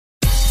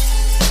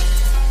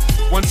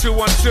1, 2,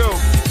 1, 2.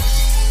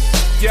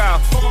 Yeah.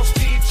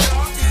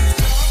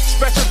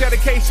 Special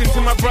dedication to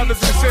my brothers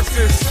and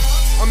sisters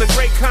on the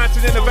great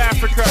continent of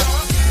Africa.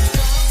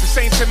 The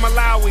saints in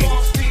Malawi,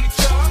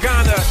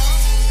 Ghana,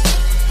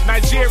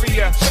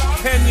 Nigeria,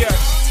 Kenya,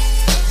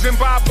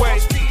 Zimbabwe.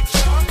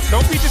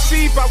 Don't be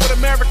deceived by what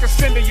America's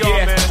sending y'all,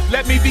 man.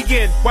 Let me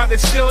begin. While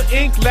there's still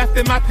ink left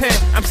in my pen,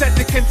 I'm set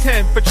to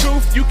contend. For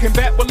truth, you can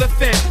bet will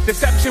offend.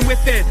 Deception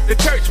within the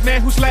church,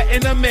 man, who's letting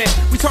them in.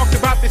 We talked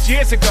about this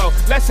years ago.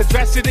 Let's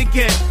address it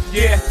again.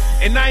 Yeah,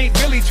 and I ain't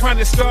really trying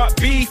to start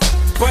beef,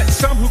 but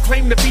some who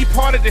claim to be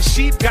part of the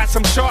sheep got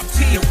some sharp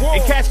teeth.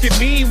 And cats get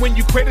mean when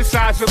you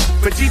criticize them,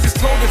 but Jesus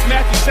told us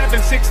Matthew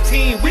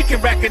 7:16 we can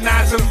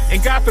recognize them.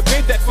 And God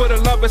forbid that for the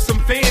love of some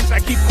fans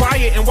I keep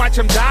quiet and watch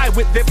them die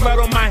with their blood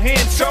on my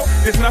hands. So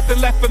there's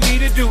nothing left for me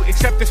to do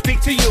except to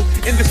speak to you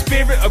in the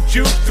spirit of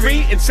Jude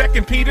 3 and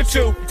 2 Peter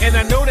 2. And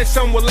I know that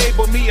some will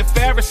label me a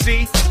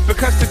Pharisee,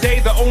 because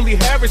today the only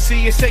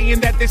heresy is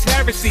saying that there's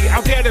heresy.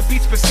 Out there to be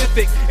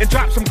specific and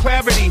drop some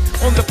clarity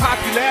on the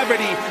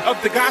popularity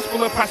of the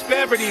gospel of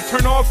prosperity.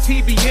 Turn off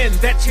TBN,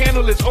 that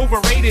channel is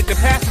overrated. The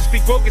pastors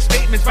speak bogus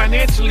statements,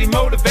 financially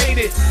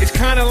motivated. It's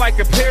kind of like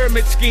a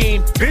pyramid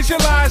scheme.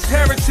 Visualize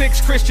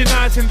heretics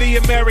Christianizing the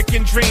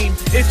American dream.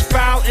 It's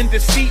foul and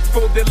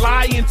deceitful, they're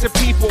lying to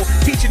people,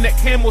 teaching that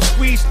camels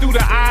squeeze through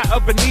the eye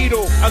of a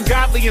needle.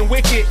 Ungodly and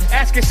wicked,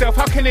 ask yourself,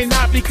 how can they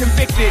not be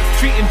convicted?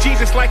 Treating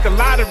Jesus like a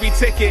lottery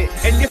ticket.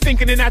 And you're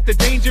thinking they're not the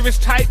dangerous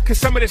type, cause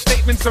some of the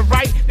statements are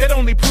right. That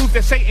only proves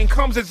that Satan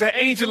comes as an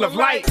angel of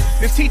light.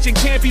 This teaching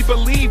can't be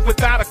believed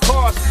without a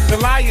cause. The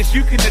lie is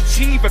you can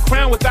achieve a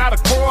crown without a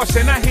cross.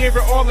 And I hear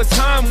it all the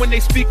time when they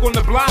speak on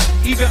the block.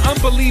 Even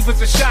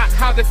unbelievers are shocked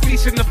how they're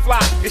feasting the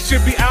flock. It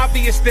should be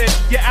obvious then,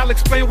 yeah, I'll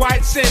explain why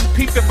it's sin.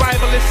 Peep the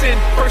Bible is in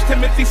 1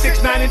 Timothy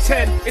 6, 9 and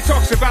 10. It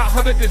talks about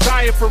how the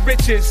desire for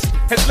riches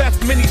has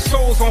left many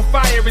souls on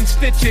fire and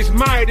stitches,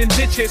 mired in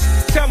ditches.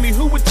 Tell me,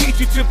 who would teach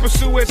you to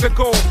pursue as a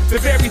goal the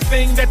very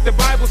thing that the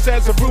Bible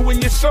says will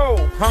ruin your soul,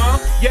 huh?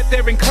 Yet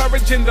they're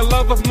encouraging the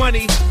love of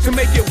money. To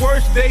make it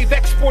worse, they've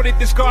exported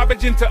this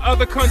garbage into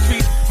other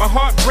countries. My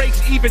heart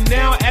breaks even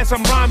now as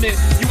I'm rhyming.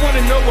 You want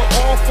to know what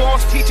all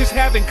false teachers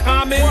have in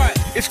common? What?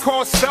 It's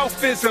called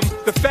selfism,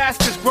 the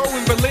fastest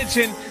growing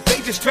religion.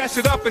 They just dress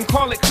it up and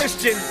call it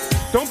Christian.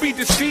 Don't be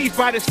deceived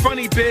by this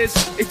funny biz.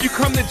 If you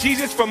come to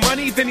Jesus for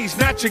money, then he's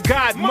not your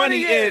God.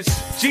 Money is.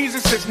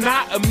 Jesus is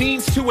not a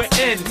means to an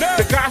end.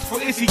 The gospel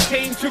is he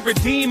came to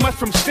redeem us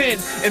from sin.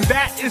 And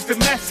that is the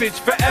message.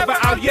 Forever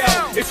I'll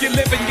yell. If you're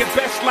living your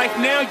best life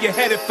now, you're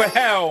headed for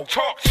hell.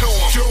 Talk to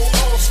him. Joel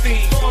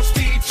Osteen. False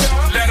teacher.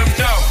 Let him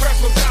know.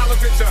 Creflo Dollar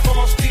is a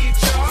false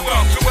teacher.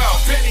 Who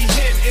else? Benny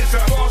Hinn is a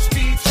false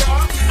teacher.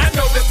 I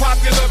know they're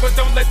popular, but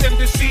don't let them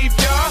deceive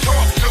y'all.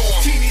 Talk to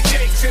him. T.D.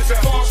 Jakes is a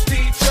false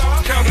teacher.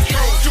 Tell the truth.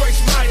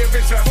 Joyce Meyer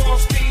is a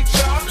false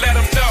teacher. Let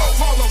them know.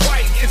 Paula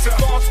White is a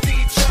false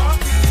teacher.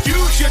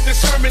 Use your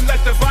discernment, let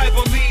the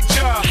Bible lead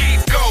ya.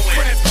 Keep going.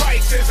 Fred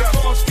Price is a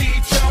false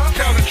teacher.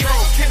 Tell the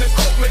truth. Kenneth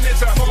Copeland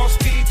is a false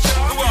teacher.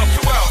 Who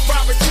else?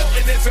 Robert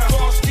Tilton is a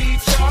false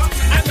teacher.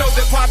 I know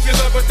they're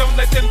popular, but don't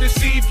let them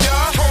deceive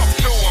ya. Talk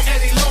to them.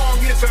 Eddie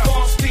Long is a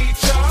false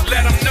teacher.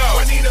 Let them know.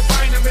 Juanita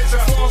Bynum is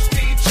a false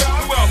teacher.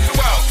 Who else?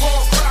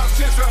 Paul Crouch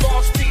is a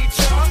false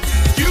teacher.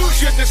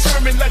 Use your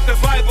discernment, let the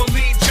Bible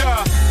lead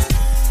ya.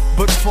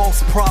 But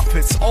false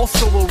prophets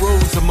also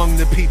arose among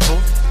the people,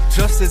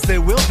 just as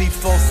there will be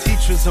false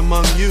teachers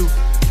among you,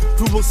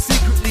 who will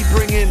secretly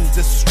bring in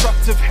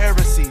destructive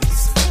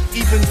heresies,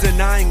 even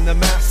denying the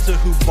master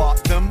who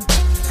bought them,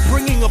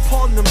 bringing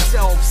upon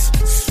themselves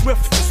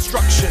swift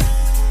destruction.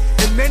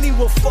 And many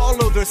will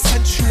follow their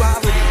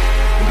sensuality,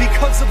 and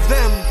because of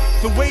them,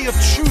 the way of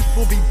truth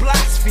will be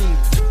blasphemed.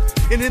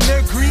 And in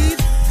their greed,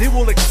 they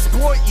will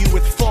exploit you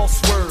with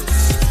false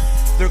words.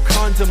 Their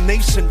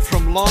condemnation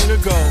from long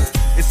ago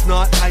is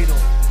not idle,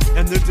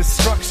 and their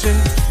destruction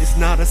is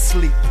not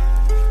asleep.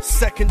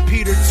 2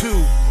 Peter 2,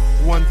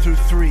 1 through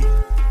 3.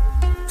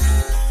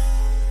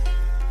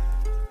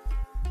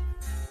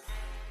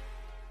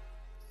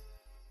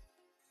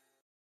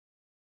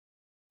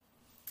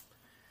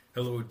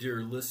 Hello,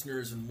 dear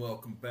listeners, and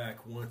welcome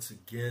back once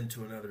again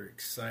to another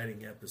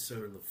exciting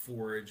episode of The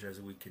Forge as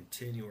we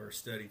continue our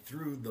study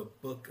through the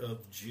book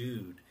of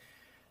Jude.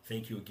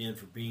 Thank you again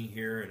for being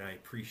here, and I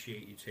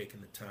appreciate you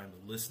taking the time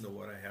to listen to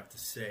what I have to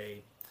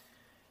say.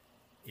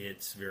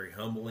 It's very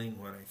humbling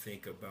when I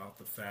think about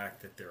the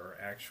fact that there are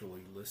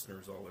actually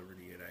listeners all over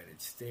the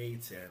United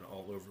States and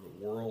all over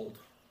the world.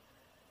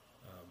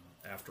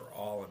 After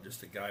all, I'm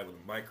just a guy with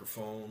a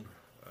microphone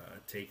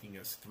taking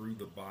us through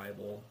the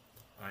Bible.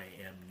 I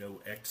am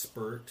no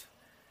expert.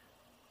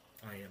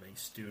 I am a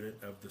student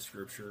of the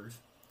Scriptures,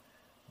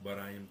 but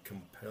I am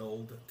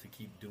compelled to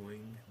keep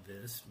doing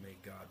this. May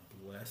God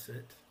bless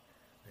it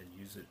and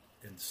use it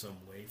in some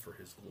way for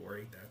His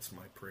glory. That's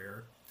my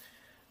prayer.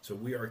 So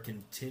we are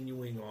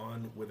continuing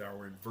on with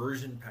our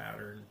inversion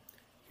pattern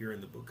here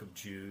in the book of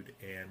Jude,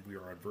 and we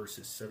are on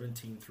verses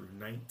 17 through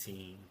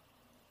 19,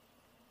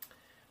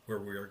 where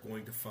we are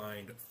going to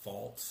find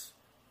false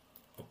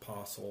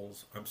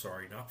apostles, I'm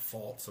sorry, not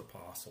false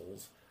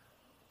apostles.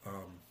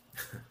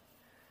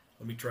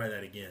 Let me try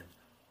that again.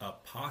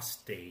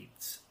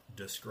 Apostates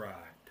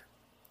described.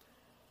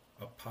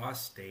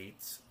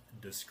 Apostates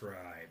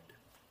described.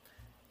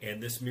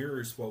 And this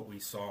mirrors what we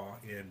saw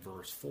in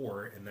verse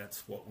 4, and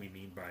that's what we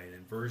mean by an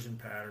inversion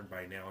pattern.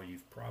 By now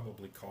you've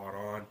probably caught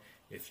on.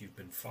 If you've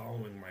been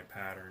following my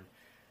pattern,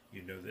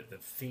 you know that the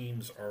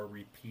themes are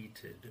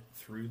repeated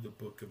through the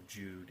book of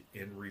Jude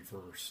in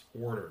reverse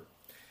order.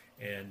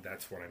 And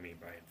that's what I mean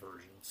by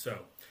inversion. So,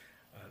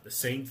 the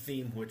same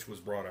theme which was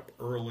brought up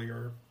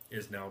earlier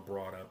is now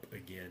brought up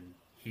again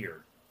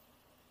here.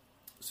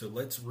 So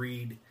let's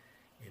read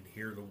and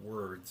hear the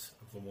words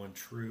of the one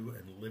true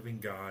and living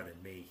God,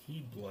 and may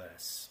He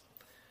bless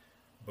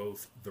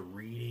both the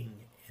reading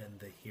and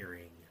the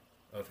hearing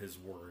of His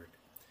word.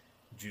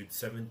 Jude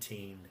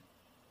 17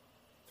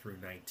 through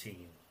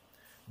 19.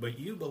 But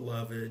you,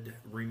 beloved,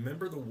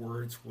 remember the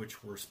words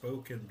which were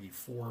spoken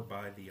before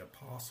by the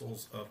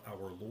apostles of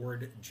our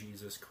Lord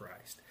Jesus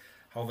Christ,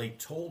 how they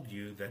told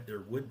you that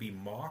there would be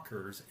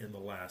mockers in the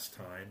last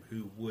time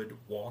who would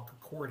walk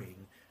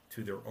according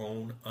to their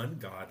own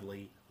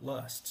ungodly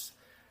lusts.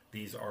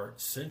 These are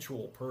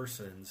sensual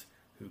persons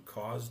who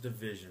cause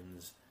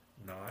divisions,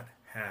 not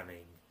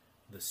having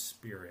the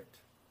Spirit.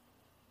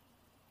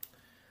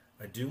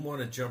 I do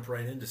want to jump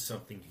right into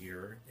something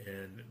here,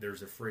 and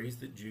there's a phrase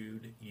that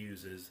Jude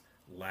uses,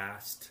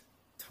 last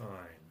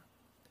time.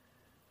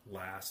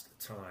 Last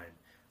time.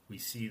 We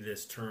see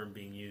this term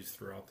being used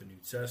throughout the New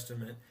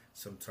Testament,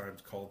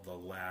 sometimes called the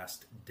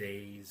last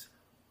days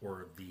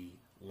or the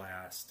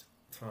last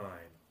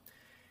time.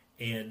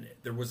 And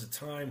there was a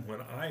time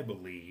when I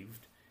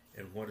believed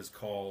in what is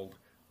called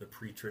the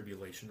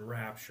pre-tribulation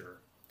rapture.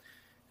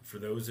 For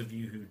those of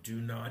you who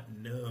do not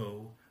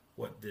know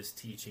what this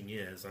teaching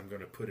is, I'm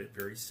going to put it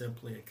very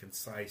simply and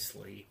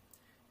concisely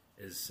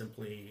as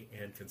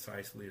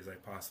I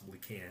possibly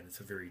can. It's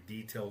a very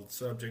detailed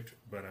subject,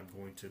 but I'm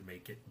going to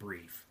make it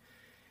brief.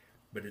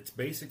 But it's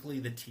basically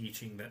the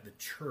teaching that the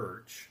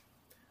church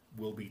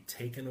will be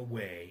taken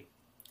away,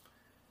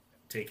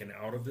 taken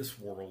out of this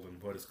world in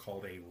what is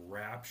called a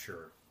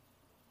rapture.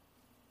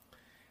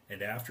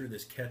 And after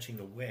this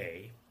catching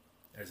away,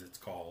 as it's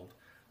called,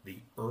 the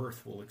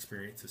earth will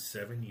experience a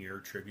 7-year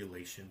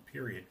tribulation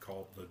period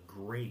called the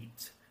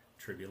Great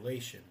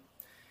Tribulation.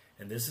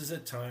 And this is a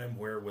time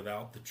where,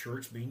 without the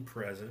church being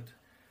present,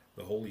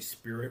 the Holy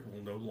Spirit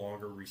will no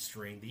longer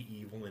restrain the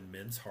evil in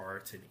men's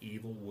hearts, and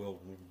evil will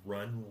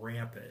run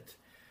rampant.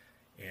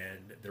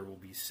 And there will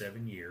be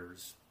 7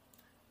 years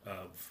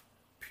of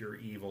pure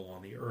evil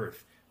on the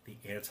earth. The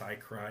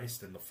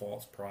Antichrist and the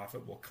false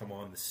prophet will come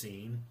on the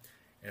scene.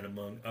 And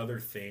among other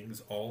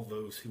things, all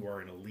those who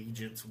are in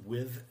allegiance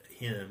with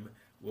him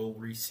will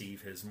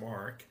receive his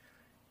mark.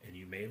 And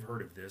you may have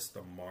heard of this,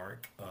 the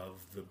mark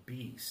of the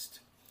beast.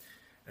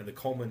 And the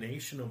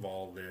culmination of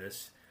all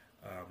this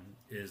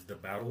is the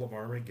Battle of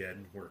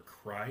Armageddon, where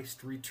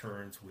Christ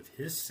returns with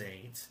his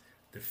saints,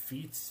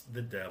 defeats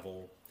the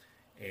devil,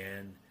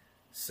 and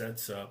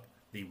sets up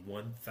the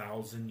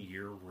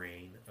 1,000-year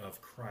reign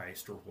of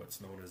Christ, or what's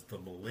known as the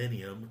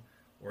millennium,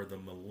 or the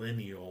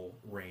millennial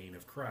reign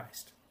of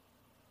Christ.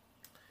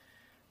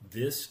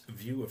 This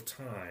view of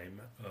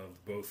time,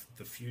 of both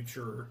the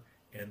future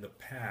and the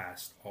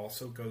past,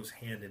 also goes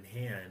hand in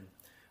hand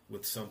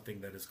with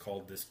something that is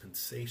called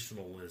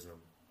dispensationalism.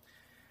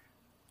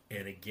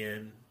 And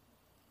again,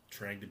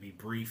 trying to be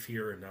brief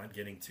here and not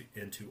getting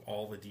into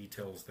all the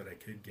details that I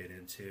could get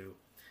into,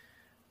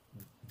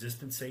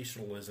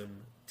 dispensationalism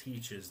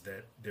teaches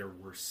that there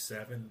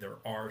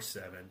are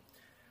seven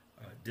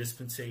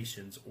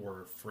dispensations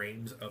or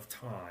frames of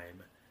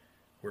time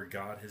where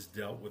God has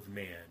dealt with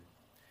man.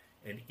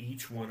 And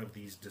each one of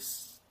these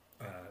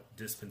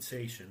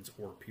dispensations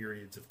or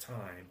periods of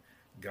time,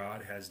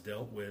 God has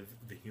dealt with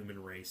the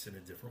human race in a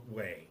different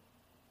way.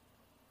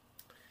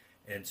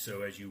 And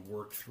so as you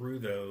work through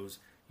those,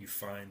 you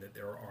find that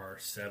there are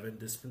 7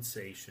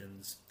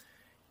 dispensations,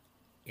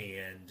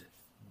 and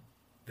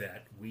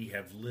that we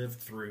have lived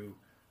through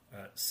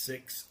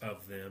 6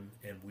 of them,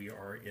 and we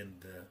are in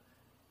the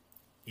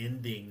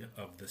ending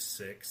of the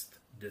 6th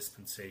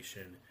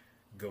dispensation,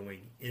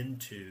 going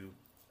into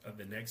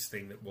the next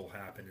thing that will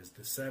happen is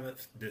the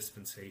 7th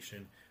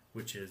dispensation,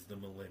 which is the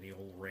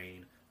millennial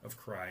reign of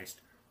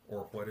Christ,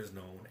 or what is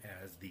known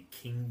as the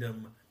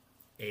kingdom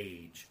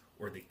age,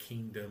 or the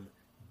kingdom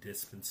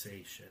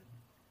dispensation.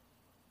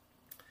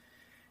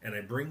 And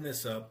I bring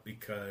this up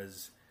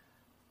because,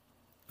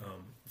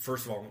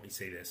 first of all, let me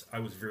say this. I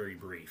was very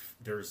brief.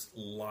 There's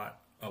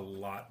a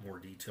lot more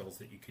details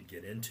that you could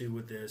get into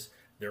with this.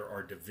 There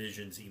are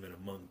divisions even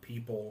among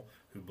people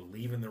who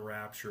believe in the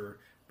rapture,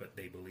 but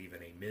they believe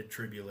in a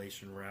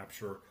mid-tribulation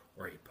rapture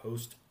or a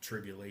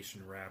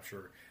post-tribulation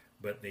rapture,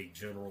 but they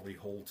generally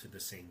hold to the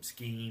same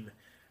scheme,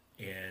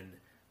 and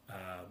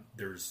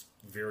there's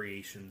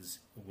variations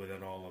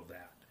within all of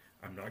that.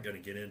 I'm not going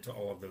to get into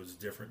all of those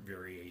different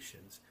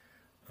variations.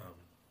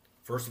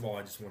 First of all,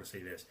 I just want to say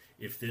this.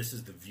 If this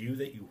is the view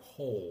that you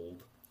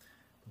hold,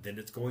 then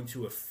it's going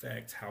to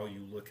affect how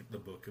you look at the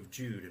book of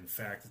Jude. In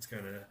fact, it's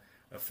going to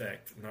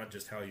affect not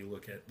just how you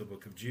look at the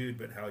book of Jude,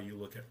 but how you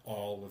look at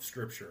all of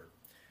Scripture.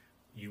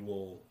 You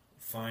will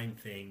find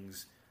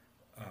things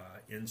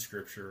in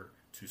Scripture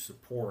to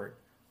support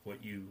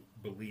what you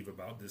believe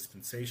about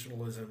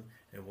dispensationalism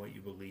and what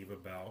you believe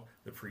about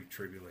the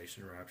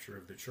pre-tribulation rapture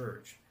of the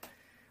church.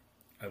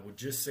 I would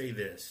just say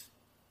this.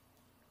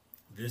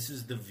 This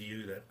is the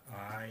view that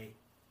I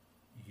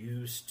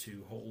used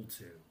to hold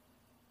to.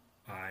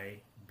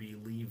 I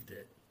believed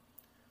it.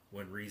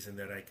 One reason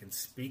that I can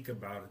speak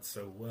about it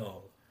so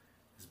well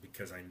is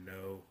because I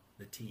know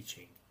the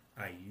teaching.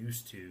 I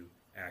used to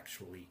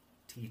actually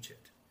teach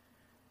it.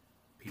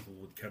 People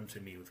would come to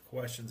me with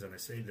questions, and I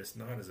say this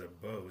not as a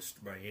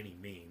boast by any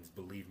means.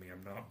 Believe me,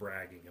 I'm not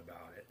bragging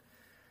about it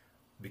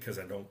because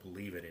I don't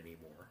believe it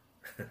anymore.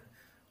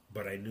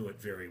 But I knew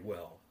it very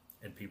well.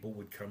 And people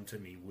would come to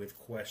me with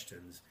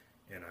questions,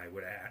 and I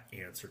would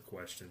answer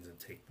questions and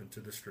take them to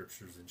the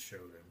Scriptures and show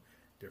them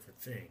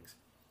different things.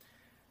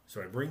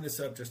 So I bring this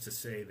up just to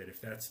say that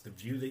if that's the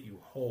view that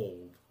you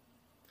hold,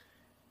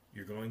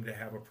 you're going to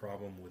have a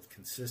problem with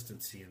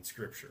consistency in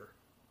Scripture.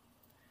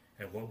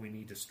 And what we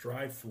need to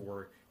strive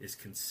for is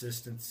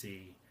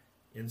consistency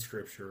in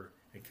Scripture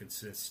and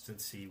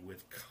consistency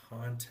with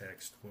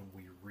context when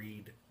we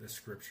read the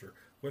Scripture,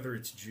 whether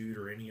it's Jude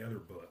or any other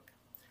book.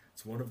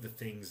 It's one of the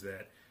things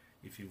that,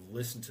 if you've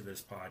listened to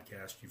this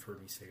podcast, you've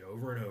heard me say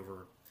over and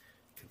over: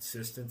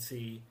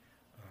 consistency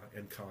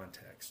and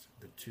context.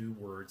 The two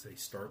words, they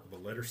start with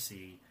the letter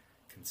C: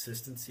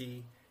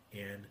 consistency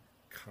and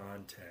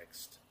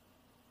context.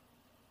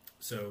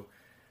 So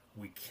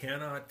we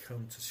cannot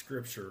come to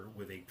Scripture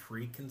with a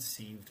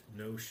preconceived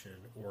notion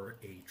or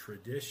a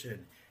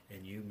tradition.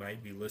 And you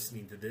might be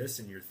listening to this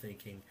and you're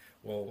thinking,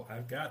 well,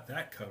 I've got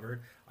that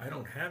covered. I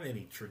don't have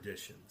any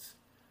traditions.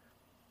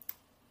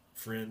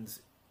 Friends,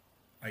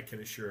 I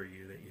can assure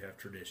you that you have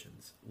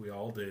traditions. We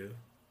all do.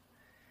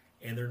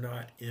 And they're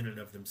not in and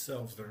of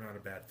themselves, they're not a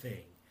bad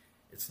thing.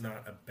 It's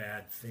not a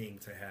bad thing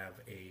to have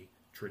a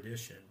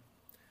tradition.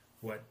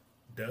 What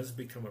does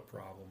become a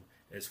problem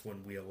is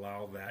when we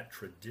allow that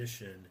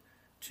tradition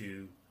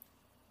to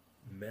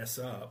mess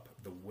up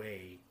the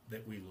way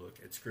that we look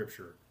at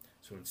Scripture.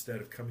 So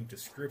instead of coming to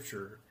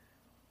Scripture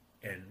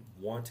and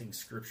wanting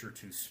Scripture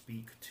to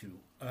speak to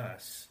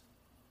us,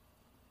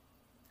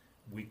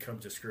 we come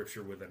to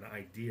Scripture with an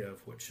idea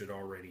of what should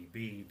already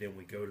be. Then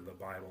we go to the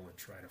Bible and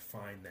try to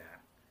find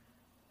that.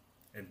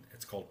 And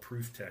it's called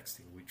proof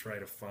texting. We try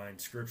to find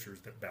Scriptures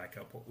that back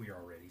up what we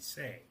already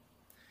say.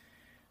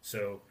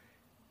 So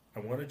I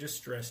want to just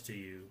stress to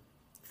you,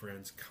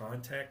 friends,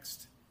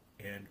 context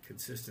and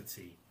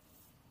consistency.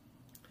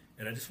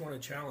 And I just want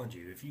to challenge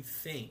you. If you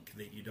think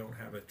that you don't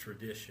have a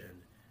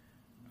tradition,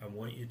 I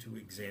want you to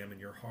examine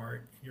your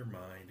heart and your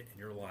mind and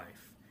your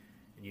life.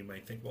 And you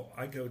might think, well,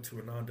 I go to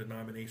a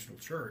non-denominational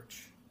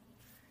church.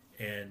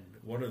 And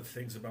one of the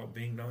things about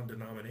being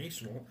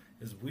non-denominational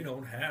is we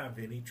don't have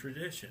any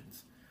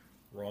traditions.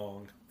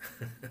 Wrong.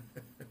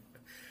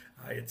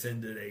 I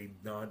attended a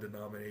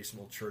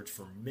non-denominational church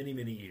for many,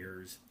 many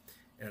years,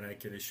 and I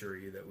can assure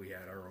you that we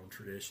had our own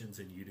traditions,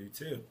 and you do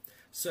too.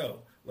 So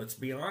let's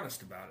be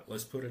honest about it.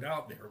 Let's put it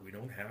out there. We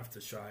don't have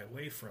to shy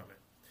away from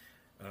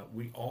it.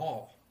 We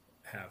all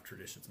have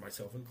traditions,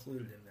 myself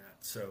included in that.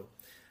 So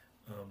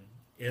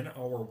in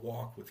our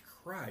walk with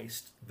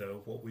Christ,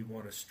 though, what we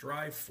want to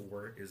strive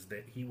for is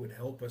that He would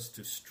help us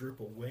to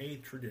strip away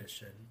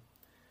tradition,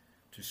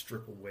 to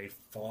strip away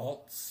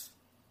false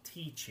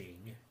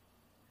teaching,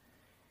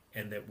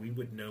 and that we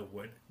would know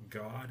what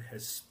God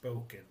has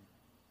spoken,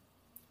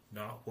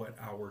 not what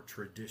our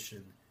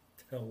tradition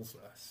tells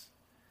us.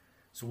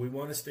 So we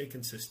want to stay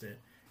consistent,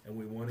 and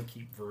we want to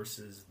keep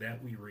verses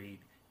that we read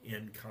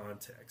in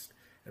context.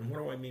 And what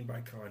do I mean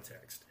by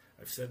context?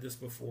 I've said this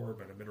before,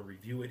 but I'm going to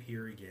review it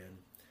here again.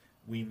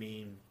 We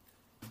mean,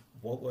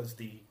 what was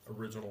the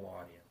original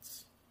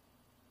audience?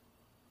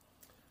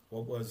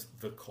 What was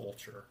the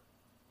culture?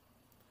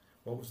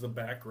 What was the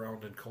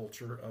background and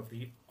culture of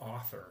the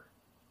author?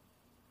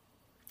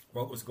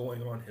 What was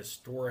going on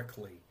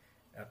historically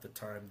at the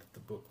time that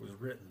the book was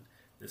written?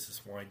 This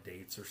is why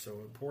dates are so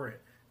important,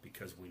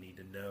 because we need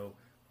to know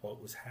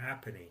what was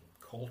happening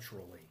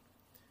culturally.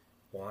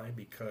 Why?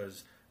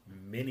 Because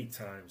many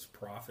times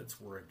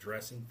prophets were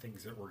addressing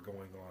things that were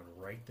going on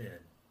right then.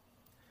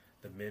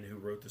 The men who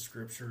wrote the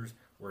Scriptures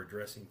were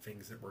addressing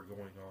things that were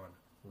going on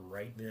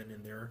right then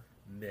in their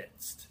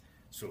midst.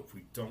 So if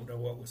we don't know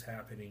what was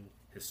happening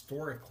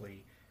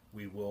historically,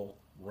 we will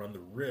run the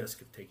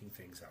risk of taking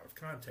things out of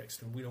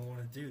context, and we don't want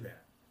to do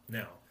that.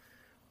 Now,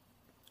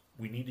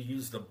 we need to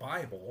use the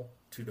Bible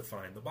to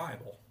define the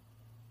Bible.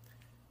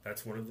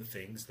 That's one of the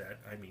things that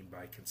I mean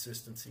by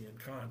consistency and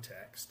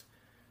context.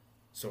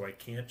 So I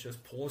can't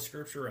just pull a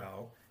Scripture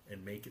out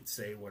and make it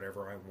say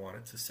whatever I want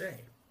it to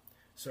say.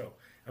 So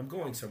I'm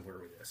going somewhere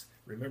with this.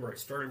 Remember, I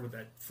started with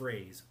that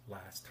phrase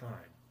last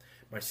time.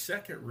 My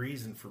second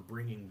reason for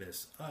bringing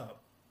this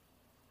up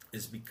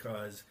is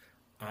because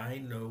I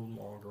no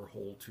longer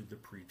hold to the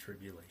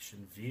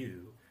pre-tribulation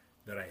view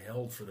that I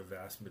held for the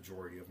vast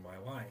majority of my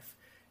life.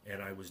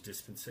 And I was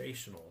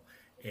dispensational.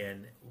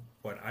 And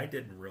what I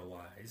didn't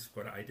realize,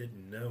 what I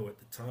didn't know at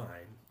the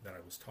time that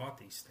I was taught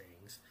these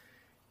things,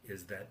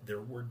 is that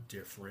there were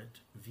different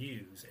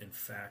views. In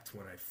fact,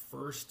 when I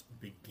first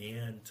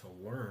began to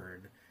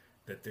learn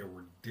that there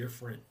were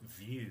different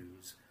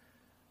views,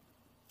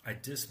 I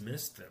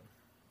dismissed them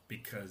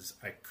because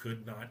I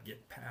could not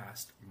get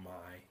past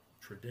my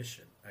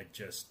tradition.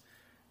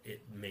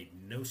 It made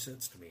no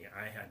sense to me.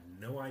 I had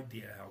no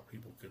idea how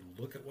people could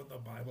look at what the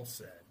Bible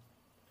said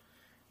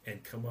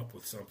and come up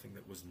with something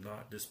that was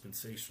not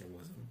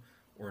dispensationalism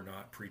or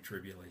not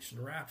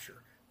pre-tribulation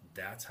rapture.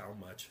 That's how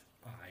much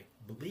I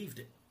believed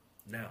it.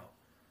 Now,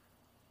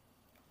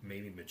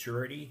 maybe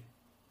maturity,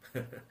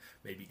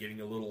 maybe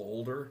getting a little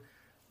older,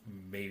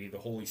 maybe the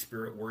Holy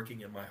Spirit working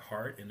in my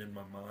heart and in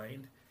my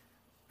mind,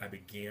 I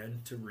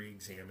began to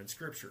re-examine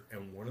Scripture.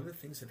 And one of the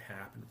things that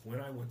happened when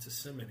I went to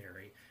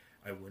seminary,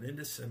 I went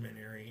into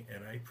seminary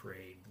and I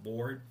prayed,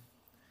 Lord,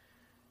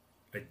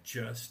 I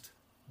just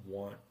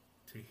want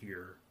to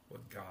hear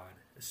what God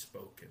has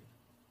spoken.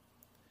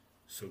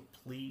 So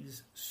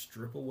please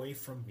strip away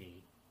from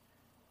me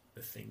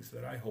the things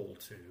that I hold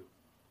to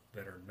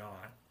that are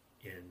not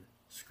in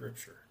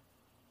Scripture.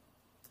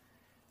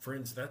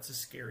 Friends, that's a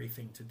scary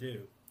thing to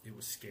do. It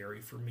was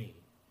scary for me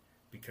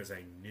because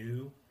I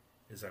knew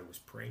as I was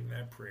praying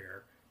that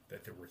prayer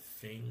that there were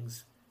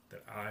things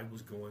that I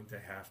was going to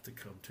have to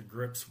come to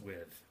grips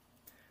with.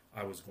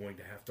 I was going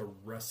to have to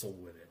wrestle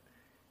with it.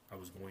 I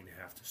was going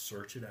to have to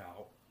search it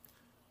out.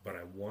 But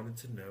I wanted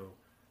to know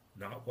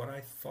not what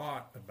I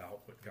thought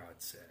about what God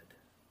said,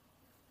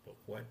 but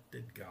what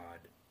did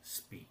God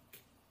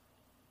speak?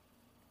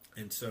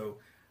 And so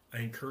I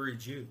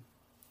encourage you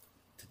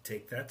to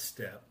take that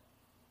step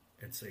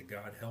and say,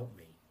 God, help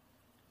me.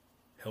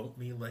 Help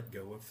me let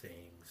go of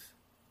things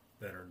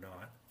that are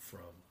not from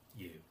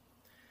you.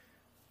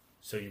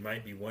 So you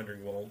might be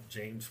wondering, well,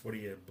 James, what do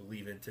you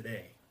believe in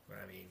today?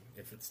 I mean,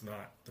 if it's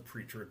not the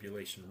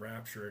pre-tribulation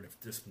rapture and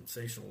if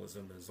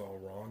dispensationalism is all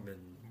wrong,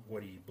 then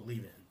what do you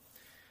believe in?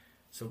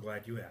 So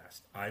glad you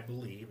asked. I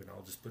believe, and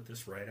I'll just put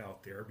this right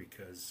out there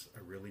because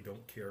I really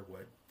don't care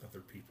what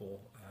other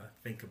people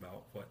think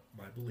about what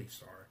my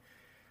beliefs are.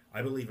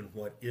 I believe in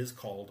what is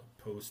called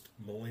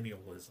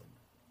post-millennialism.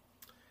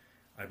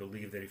 I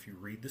believe that if you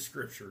read the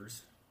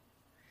Scriptures,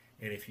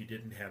 and if you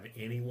didn't have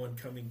anyone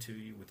coming to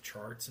you with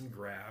charts and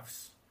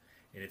graphs,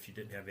 and if you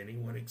didn't have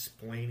anyone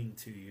explaining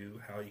to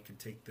you how you can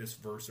take this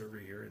verse over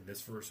here and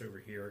this verse over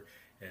here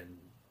and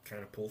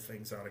kind of pull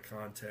things out of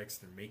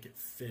context and make it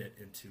fit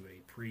into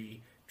a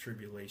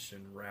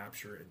pre-tribulation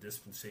rapture and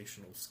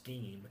dispensational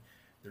scheme,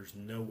 there's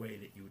no way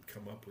that you would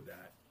come up with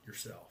that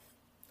yourself.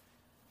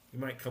 You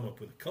might come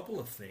up with a couple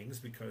of things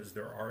because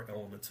there are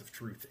elements of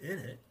truth in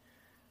it,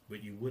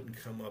 but you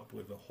wouldn't come up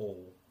with a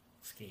whole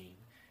scheme.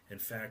 In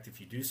fact, if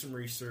you do some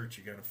research,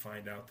 you're going to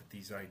find out that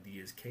these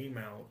ideas came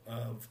out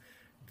of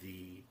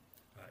the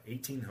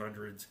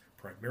 1800s,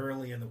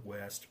 primarily in the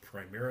West,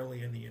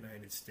 primarily in the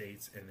United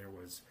States, and there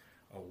was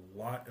a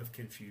lot of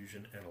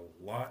confusion and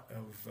a lot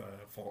of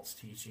false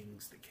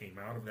teachings that came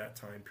out of that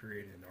time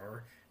period in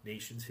our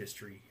nation's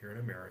history here in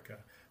America.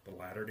 The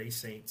Latter-day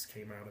Saints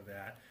came out of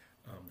that.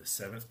 The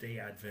Seventh-day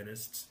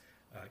Adventists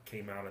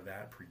came out of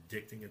that,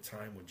 predicting a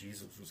time when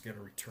Jesus was going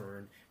to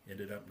return.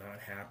 Ended up not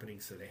happening,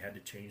 so they had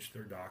to change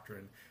their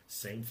doctrine.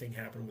 Same thing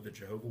happened with the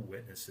Jehovah's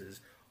Witnesses.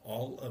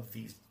 All of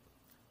these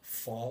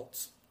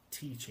false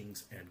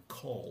teachings and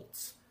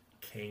cults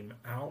came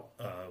out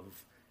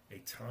of a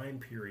time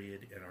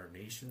period in our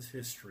nation's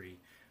history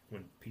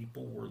when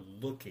people were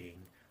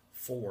looking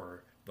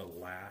for the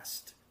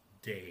last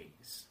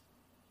days.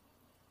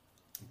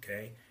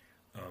 Okay?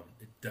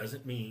 It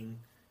doesn't mean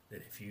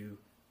that if you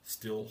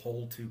still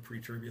hold to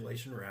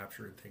pre-tribulation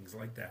rapture and things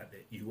like that,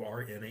 that you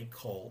are in a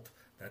cult.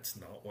 That's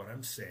not what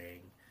I'm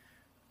saying.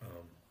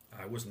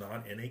 I was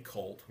not in a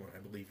cult when I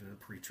believed in a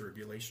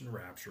pre-tribulation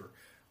rapture,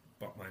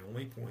 but my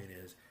only point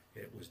is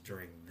it was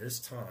during this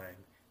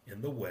time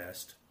in the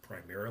West,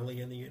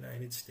 primarily in the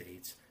United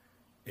States,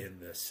 in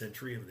the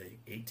century of the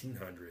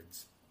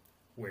 1800s,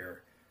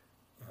 where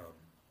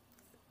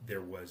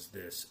there was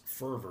this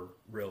fervor,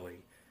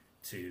 really,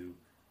 to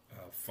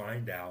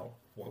find out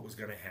what was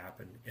going to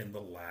happen in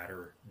the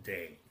latter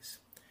days.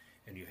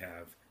 And you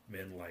have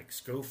men like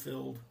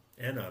Scofield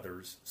and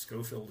others.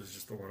 Scofield is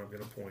just the one I'm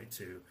going to point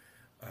to,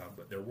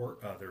 but there were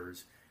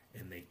others,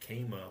 and they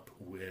came up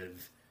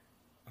with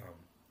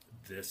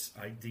this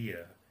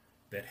idea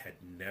that had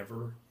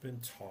never been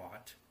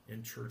taught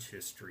in church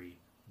history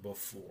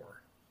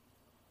before.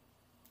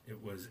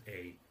 It was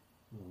a,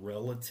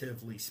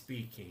 relatively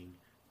speaking,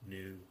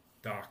 new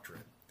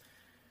doctrine.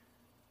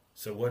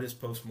 So what is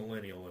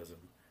postmillennialism?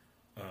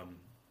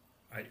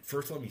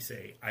 First let me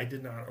say, I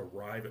did not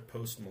arrive at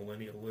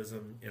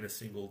postmillennialism in a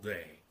single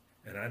day.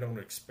 And I don't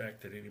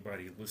expect that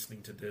anybody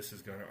listening to this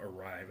is going to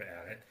arrive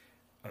at it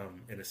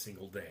in a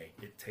single day.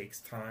 It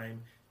takes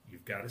time.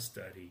 You've got to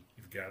study.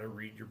 You've got to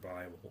read your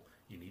Bible.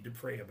 You need to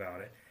pray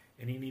about it.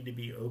 And you need to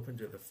be open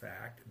to the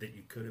fact that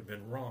you could have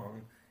been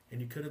wrong and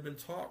you could have been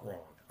taught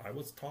wrong. I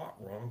was taught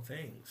wrong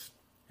things.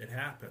 It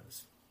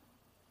happens.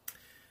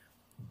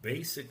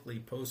 Basically,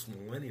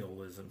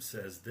 postmillennialism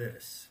says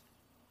this.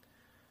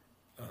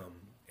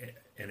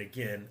 And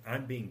again,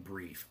 I'm being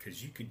brief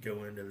because you could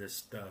go into this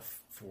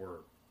stuff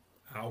for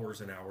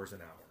hours and hours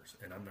and hours,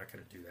 and I'm not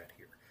going to do that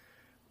here.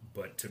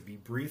 But to be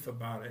brief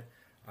about it,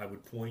 I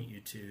would point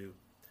you to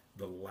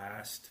the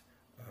last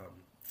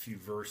few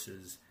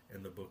verses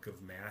in the book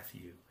of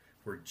Matthew,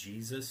 where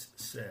Jesus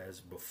says,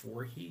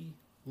 before he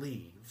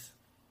leaves,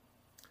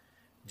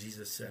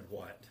 Jesus said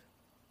what?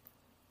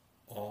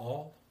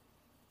 All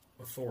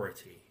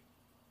authority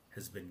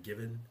has been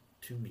given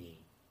to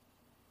me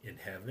in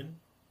heaven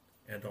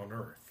and on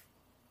earth.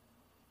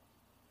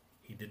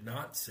 He did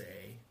not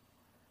say,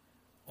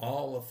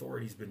 all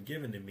authority has been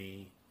given to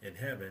me in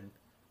heaven,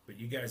 but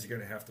you guys are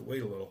going to have to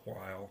wait a little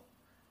while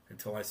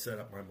until I set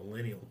up my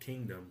millennial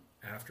kingdom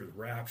after the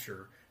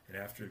rapture and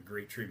after the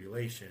great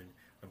tribulation.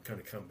 I'm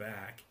going to come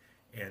back,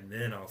 and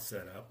then I'll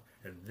set up,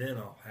 and then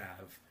I'll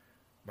have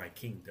my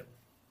kingdom.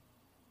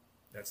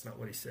 That's not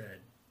what he said.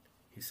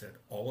 He said,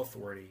 all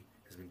authority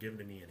has been given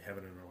to me in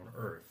heaven and on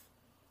earth.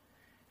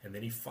 And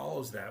then he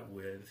follows that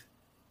with,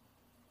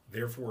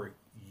 therefore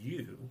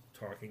you,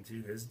 talking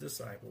to his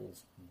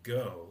disciples,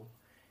 go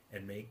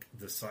and make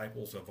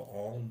disciples of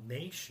all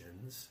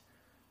nations,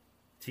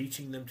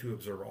 teaching them to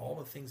observe all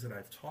the things that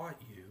I've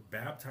taught you,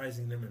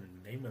 baptizing them in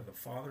the name of the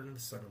Father and the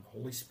Son and the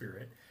Holy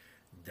Spirit.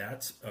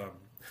 That's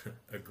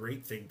a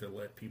great thing to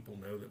let people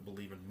know that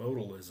believe in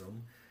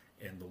modalism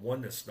and the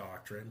oneness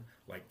doctrine,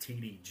 like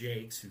T.D.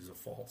 Jakes, who's a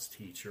false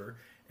teacher,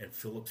 and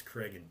Phillips,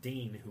 Craig, and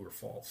Dean, who are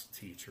false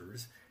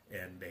teachers,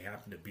 and they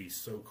happen to be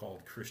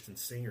so-called Christian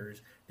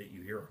singers that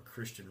you hear on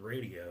Christian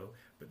radio,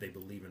 but they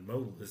believe in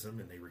modalism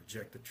and they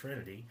reject the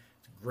Trinity.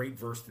 It's a great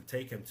verse to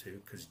take them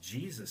to, because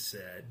Jesus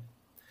said,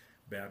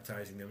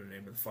 baptizing them in the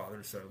name of the Father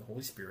and the Son and the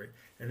Holy Spirit,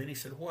 and then he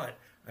said, what?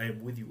 I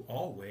am with you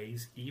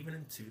always, even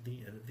unto the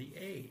end of the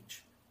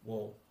age.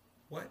 Well,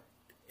 what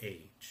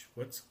age?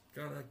 What's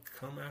going to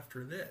come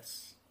after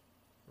this?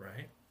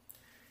 Right?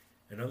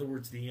 In other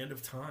words, the end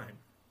of time.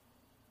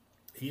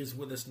 He is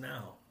with us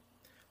now.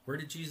 Where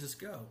did Jesus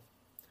go?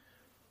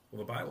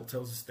 Well, the Bible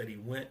tells us that he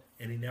went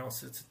and he now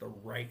sits at the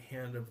right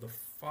hand of the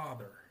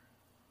Father.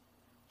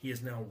 He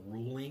is now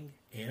ruling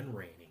and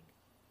reigning.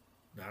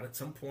 Not at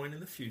some point in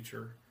the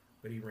future,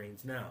 but he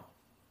reigns now.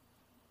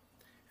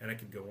 And I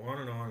could go on,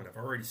 and I've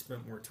already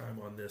spent more time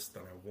on this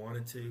than I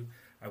wanted to.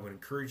 I would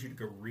encourage you to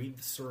go read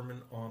the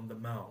Sermon on the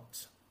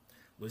Mount.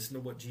 Listen to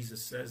what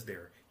Jesus says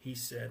there. He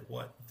said,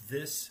 what?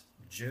 This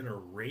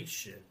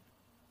generation,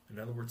 in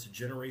other words, the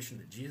generation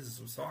that Jesus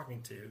was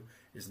talking to,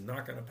 is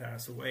not going to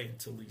pass away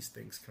until these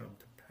things come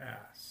to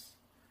pass.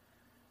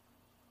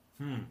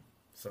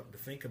 Something to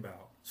think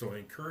about. So I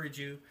encourage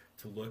you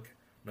to look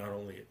not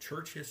only at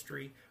church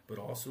history, but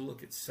also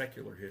look at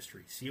secular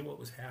history. See what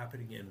was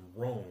happening in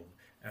Rome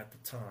at the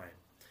time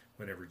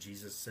whenever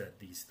Jesus said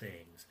these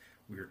things.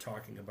 We are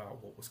talking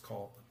about what was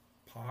called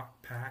the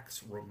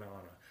Pax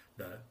Romana,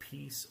 the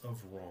peace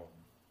of Rome.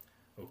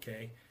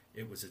 Okay?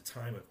 It was a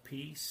time of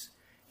peace,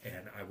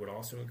 and I would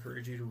also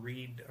encourage you to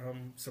read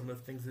some of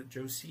the things that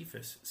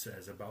Josephus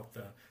says about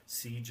the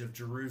siege of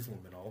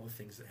Jerusalem and all the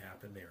things that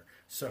happened there.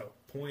 So,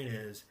 point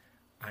is,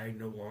 I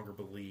no longer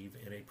believe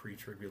in a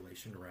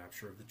pre-tribulation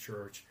rapture of the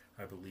church.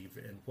 I believe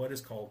in what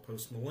is called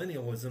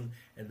postmillennialism,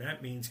 and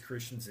that means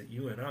Christians that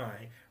you and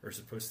I are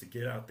supposed to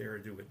get out there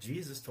and do what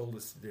Jesus told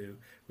us to do,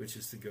 which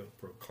is to go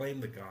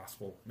proclaim the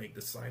gospel, make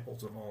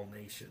disciples of all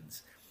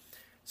nations.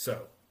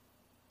 So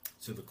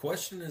the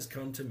question has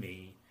come to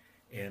me,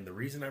 and the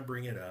reason I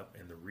bring it up,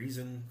 and the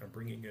reason I'm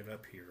bringing it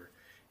up here,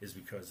 is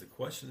because the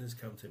question has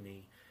come to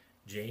me,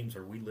 James,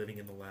 are we living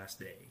in the last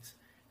days?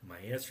 And my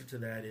answer to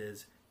that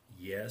is,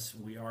 yes,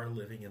 we are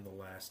living in the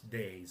last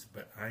days,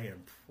 but I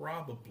am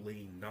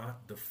probably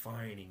not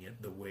defining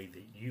it the way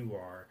that you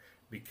are,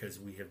 because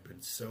we have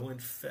been so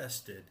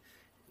infested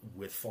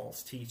with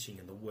false teaching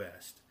in the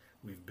West.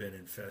 We've been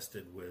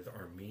infested with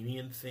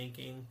Arminian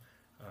thinking,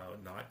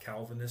 not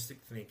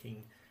Calvinistic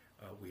thinking.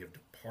 We have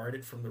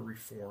departed from the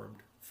Reformed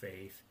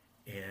faith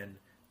and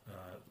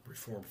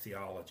Reformed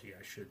theology,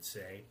 I should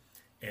say.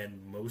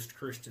 And most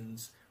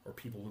Christians, or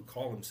people who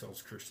call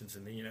themselves Christians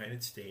in the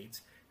United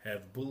States,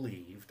 have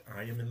believed,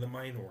 I am in the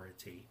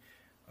minority,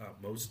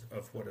 most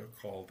of what are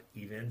called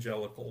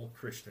evangelical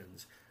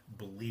Christians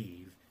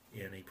believe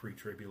in a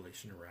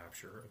pre-tribulation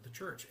rapture of the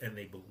church. And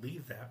they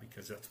believe that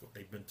because that's what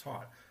they've been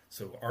taught.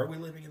 So are we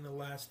living in the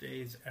last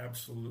days?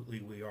 Absolutely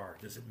we are.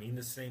 Does it mean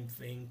the same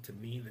thing to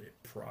me that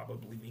it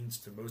probably means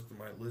to most of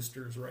my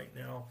listeners right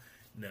now?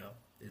 No,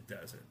 it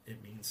doesn't.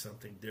 It means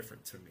something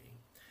different to me.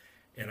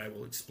 And I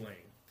will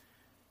explain.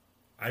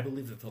 I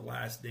believe that the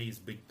last days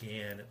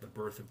began at the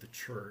birth of the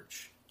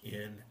church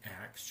in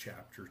Acts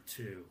chapter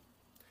 2.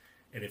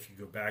 And if you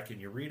go back and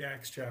you read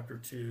Acts chapter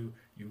 2,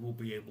 you will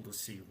be able to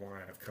see why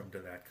I've come to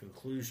that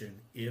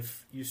conclusion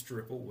if you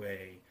strip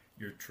away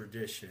your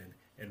tradition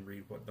and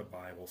read what the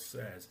Bible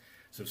says.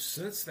 So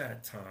since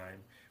that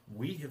time,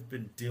 we have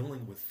been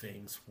dealing with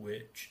things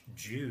which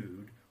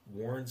Jude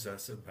warns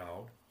us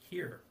about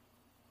here.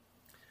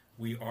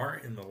 We are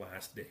in the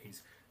last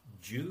days.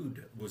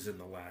 Jude was in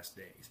the last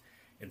days.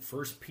 In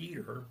 1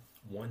 Peter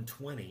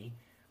 1:20,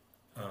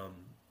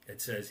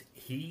 it says,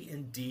 "He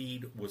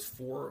indeed was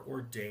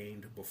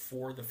foreordained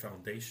before the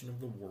foundation of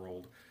the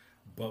world,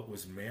 but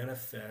was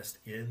manifest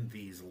in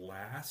these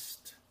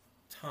last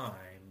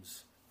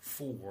times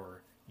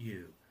for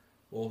you."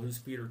 Well, who's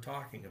Peter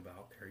talking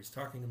about there? He's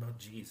talking about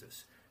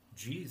Jesus.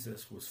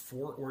 Jesus was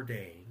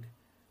foreordained,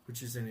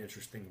 which is an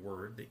interesting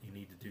word that you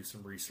need to do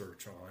some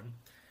research on.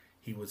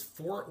 He was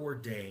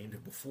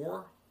foreordained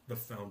before the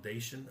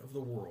foundation of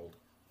the world.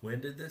 When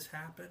did this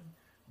happen?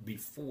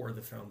 Before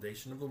the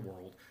foundation of the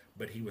world.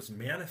 But he was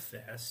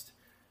manifest,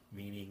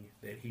 meaning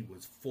that he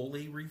was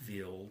fully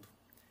revealed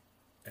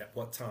at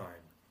what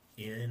time?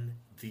 In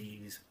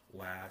these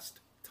last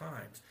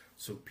times.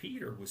 So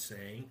Peter was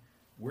saying,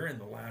 we're in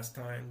the last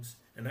times,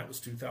 and that was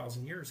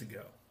 2,000 years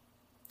ago.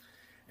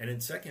 And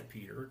in 2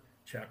 Peter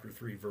chapter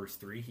 3, verse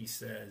 3, he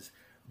says,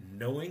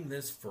 "Knowing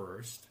this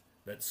first,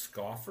 that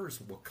scoffers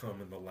will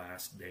come in the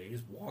last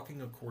days,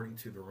 walking according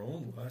to their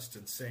own lust,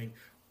 and saying,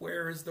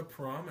 where is the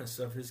promise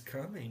of his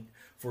coming?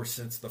 For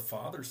since the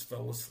fathers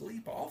fell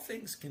asleep, all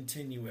things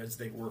continue as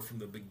they were from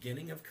the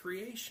beginning of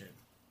creation."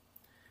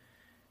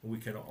 We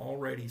can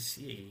already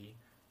see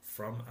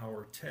from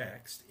our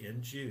text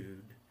in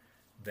Jude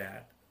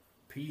that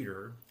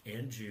Peter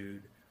and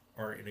Jude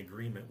are in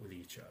agreement with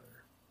each other.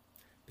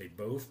 They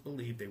both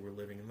believed they were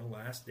living in the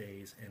last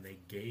days, and they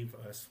gave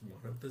us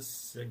one of the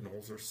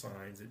signals or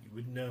signs that you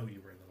would know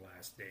you were in the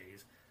last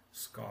days: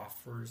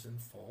 scoffers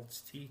and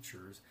false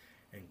teachers.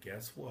 And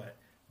guess what?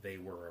 They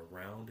were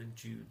around in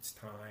Jude's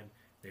time,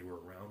 they were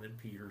around in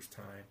Peter's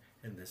time,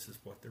 and this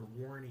is what they're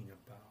warning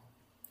about.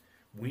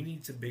 We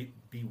need to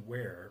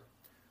beware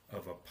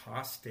of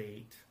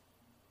apostate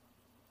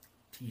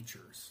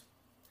teachers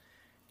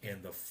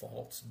and the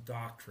false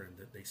doctrine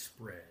that they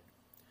spread.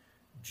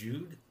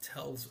 Jude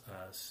tells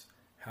us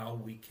how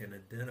we can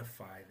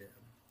identify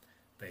them.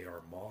 They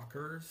are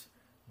mockers,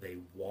 they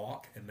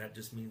walk, and that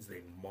just means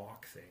they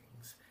mock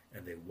things,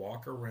 and they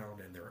walk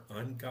around in their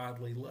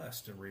ungodly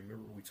lust. And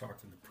remember, we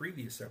talked in the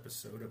previous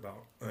episode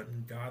about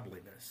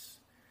ungodliness.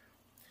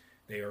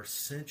 They are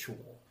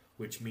sensual,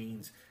 which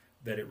means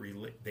that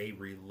they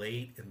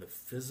relate in the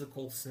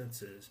physical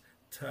senses: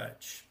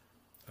 touch,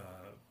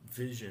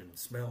 vision,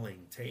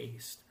 smelling,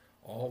 taste,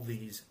 all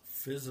these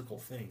physical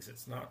things.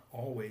 It's not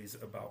always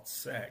about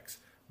sex,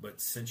 but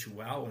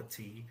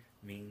sensuality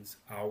means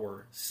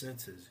our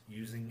senses,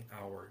 using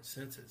our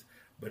senses.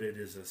 But it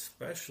is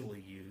especially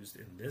used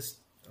in this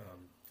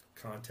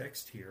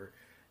context here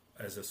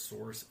as a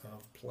source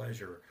of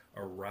pleasure,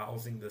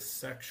 arousing the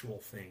sexual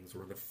things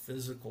or the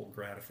physical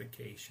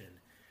gratification.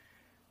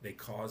 They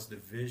cause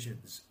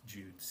divisions,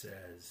 Jude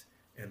says,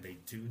 and they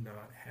do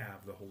not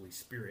have the Holy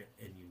Spirit.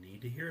 And you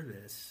need to hear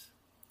this.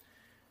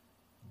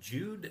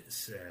 Jude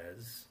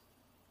says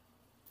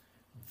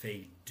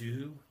they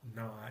do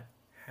not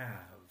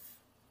have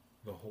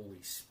the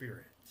Holy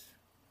Spirit.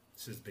 It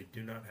says they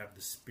do not have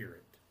the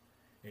Spirit.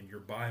 In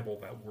your Bible,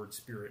 that word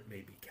Spirit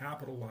may be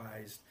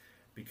capitalized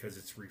because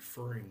it's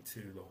referring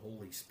to the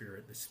Holy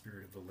Spirit, the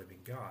Spirit of the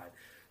living God.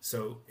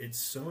 So it's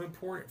so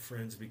important,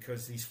 friends,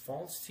 because these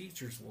false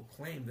teachers will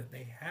claim that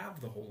they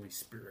have the Holy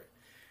Spirit.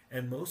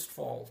 And most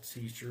false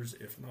teachers,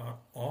 if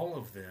not all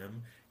of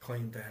them,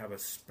 claim to have a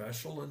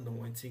special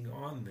anointing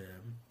on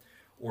them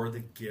or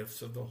the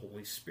gifts of the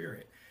Holy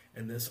Spirit.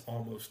 And this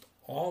almost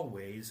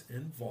always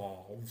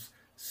involves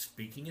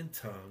speaking in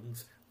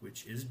tongues,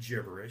 which is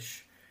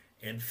gibberish,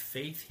 and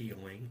faith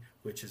healing,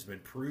 which has been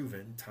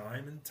proven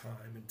time and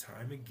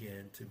time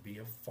again to be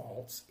a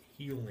false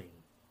healing.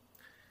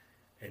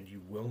 And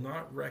you will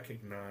not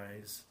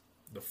recognize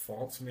the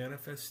false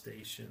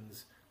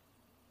manifestations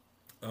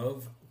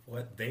of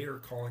what they are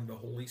calling the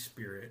Holy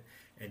Spirit,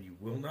 and you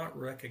will not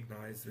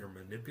recognize their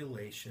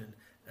manipulation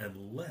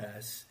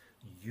unless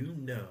you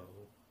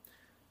know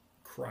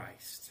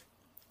Christ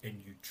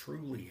and you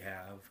truly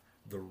have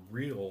the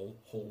real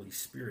Holy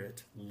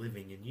Spirit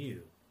living in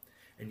you.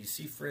 And you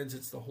see, friends,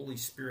 it's the Holy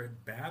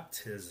Spirit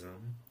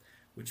baptism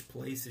which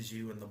places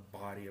you in the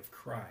body of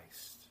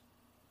Christ.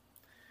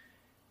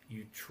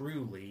 You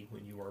truly,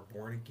 when you are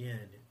born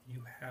again,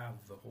 you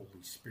have the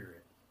Holy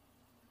Spirit.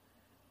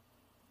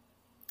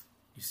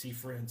 You see,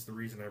 friends, the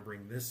reason I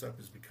bring this up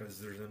is because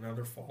there's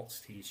another false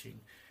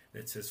teaching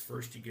that says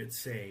first you get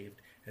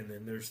saved, and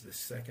then there's the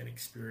second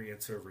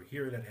experience over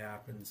here that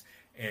happens,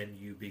 and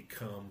you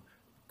become,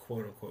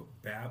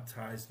 quote-unquote,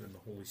 baptized in the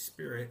Holy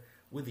Spirit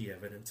with the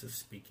evidence of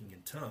speaking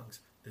in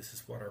tongues. This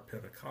is what our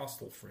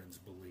Pentecostal friends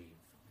believe.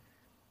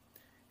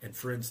 And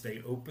friends,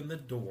 they open the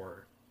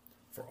door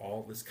for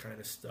all this kind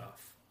of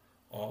stuff,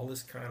 all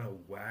this kind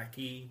of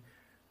wacky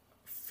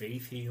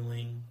faith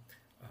healing,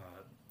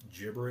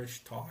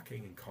 gibberish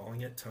talking and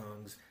calling it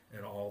tongues,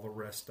 and all the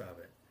rest of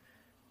it.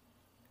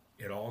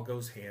 It all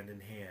goes hand in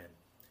hand.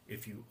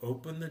 If you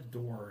open the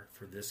door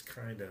for this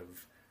kind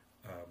of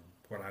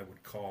what I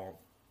would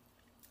call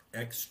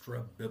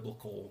extra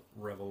biblical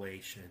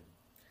revelation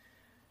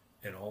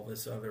and all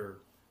this other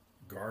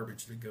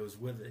garbage that goes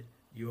with it,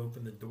 you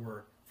open the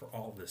door for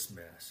all this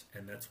mess.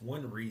 And that's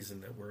one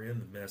reason that we're in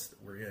the mess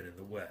that we're in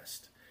the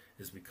West,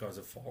 is because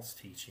of false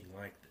teaching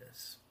like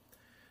this.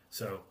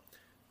 So,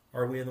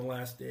 are we in the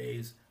last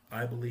days?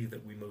 I believe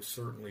that we most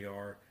certainly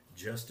are,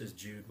 just as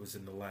Jude was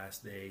in the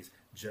last days,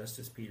 just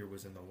as Peter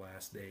was in the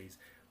last days.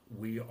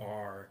 We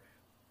are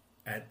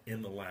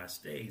in the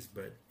last days,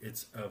 but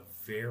it's a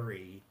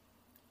very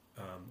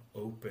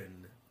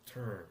open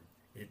term.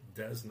 It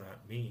does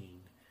not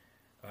mean,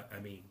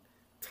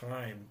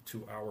 time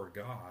to our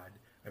God.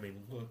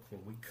 Look,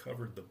 when we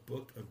covered the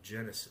book of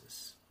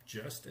Genesis,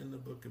 just in the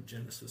book of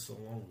Genesis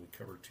alone, we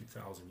covered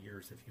 2,000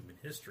 years of human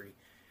history.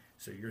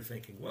 So you're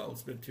thinking, well,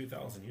 it's been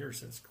 2,000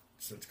 years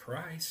since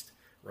Christ,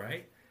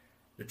 right?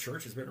 The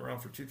church has been around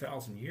for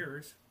 2,000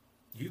 years.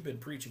 You've been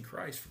preaching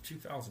Christ for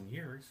 2,000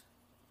 years.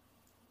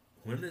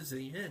 When does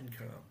the end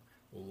come?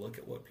 Well, look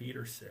at what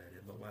Peter said.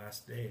 In the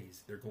last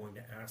days, they're going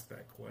to ask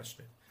that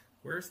question.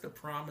 Where's the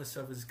promise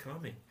of his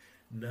coming?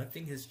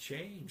 Nothing has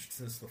changed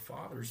since the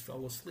fathers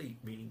fell asleep,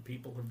 meaning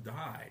people have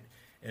died.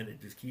 And it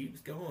just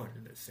keeps going,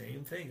 and the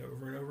same thing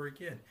over and over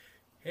again.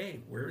 Hey,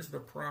 where's the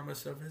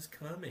promise of his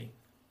coming?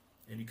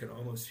 And you can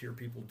almost hear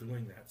people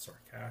doing that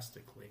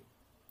sarcastically.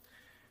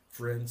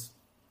 Friends,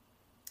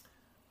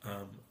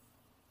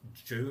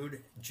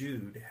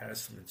 Jude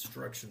has some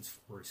instructions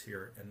for us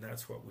here, and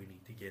that's what we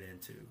need to get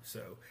into.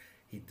 So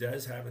he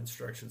does have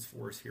instructions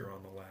for us here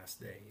on the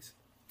last days.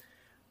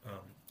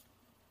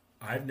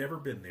 I've never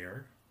been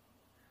there,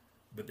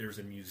 but there's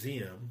a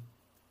museum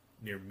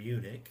near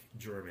Munich,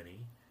 Germany,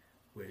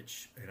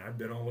 and I've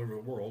been all over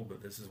the world,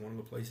 but this is one of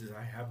the places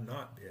I have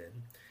not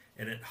been.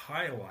 And it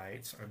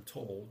highlights, I'm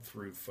told,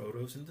 through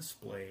photos and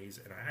displays,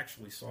 and I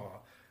actually saw,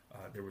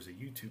 there was a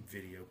YouTube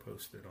video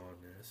posted on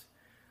this,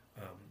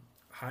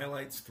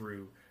 highlights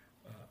through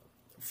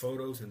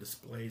photos and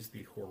displays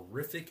the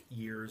horrific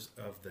years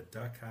of the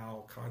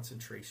Dachau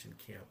concentration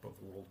camp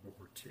of World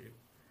War II.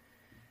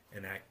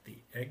 And at the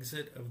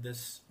exit of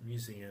this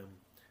museum,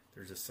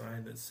 there's a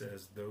sign that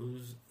says,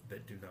 "Those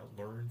that do not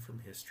learn from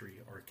history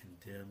are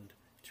condemned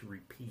to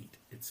repeat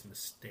its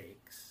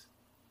mistakes."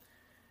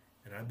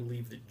 And I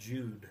believe that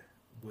Jude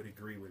would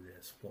agree with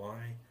this.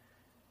 Why?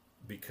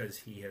 Because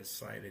he has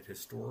cited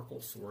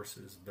historical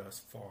sources thus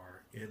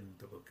far in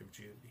the book of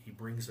Jude. He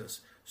brings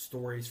us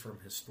stories from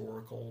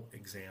historical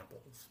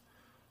examples.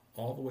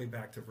 All the way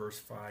back to verse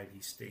 5,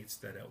 he states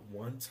that at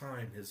one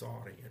time his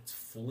audience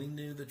fully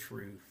knew the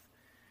truth,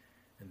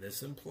 and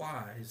this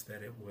implies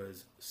that it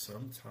was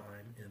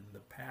sometime in the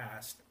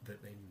past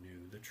that they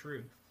knew the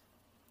truth.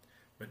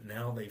 But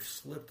now they've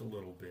slipped a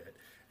little bit,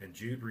 and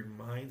Jude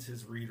reminds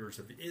his readers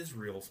of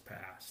Israel's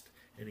past,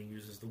 and he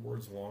uses the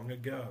words long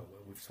ago.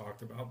 We've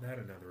talked about that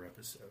in other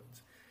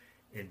episodes.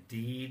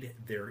 Indeed,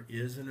 there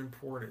is an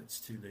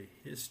importance to the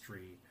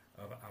history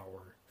of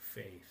our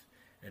faith.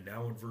 And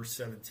now in verse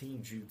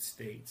 17, Jude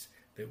states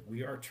that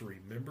we are to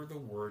remember the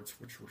words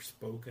which were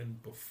spoken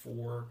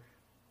before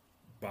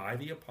by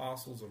the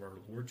apostles of our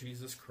Lord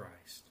Jesus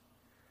Christ.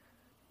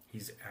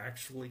 He's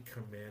actually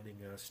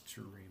commanding us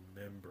to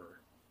remember.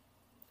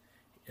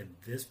 In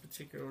this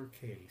particular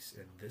case,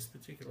 in this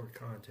particular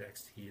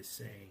context, he is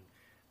saying,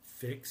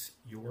 fix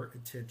your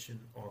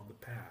attention on the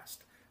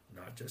past.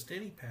 Not just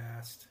any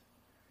past,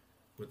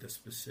 but the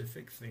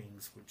specific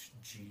things which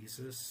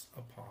Jesus'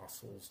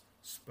 apostles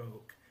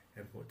spoke.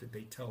 And what did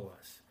they tell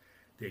us?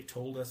 They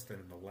told us that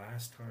in the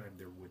last time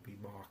there would be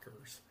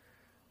mockers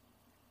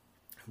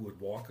who would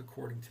walk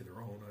according to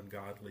their own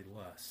ungodly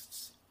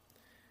lusts.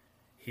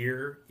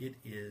 Here it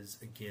is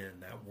again,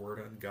 that word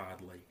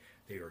ungodly.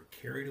 They are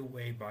carried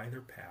away by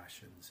their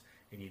passions.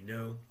 And you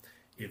know,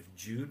 if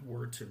Jude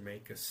were to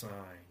make a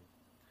sign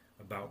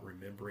about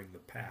remembering the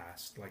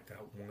past, like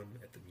that one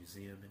at the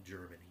museum in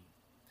Germany,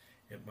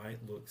 it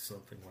might look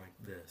something like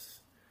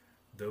this.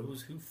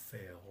 Those who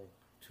fail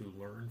to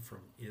learn from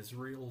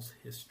Israel's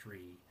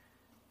history,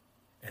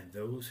 and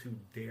those who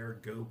dare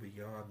go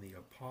beyond the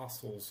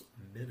apostles'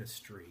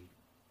 ministry,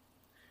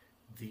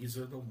 these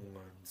are the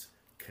ones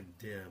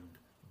condemned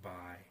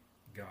by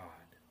God.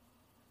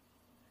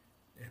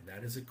 And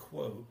that is a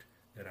quote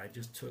that I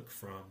just took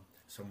from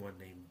someone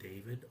named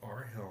David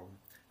R. Helm.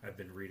 I've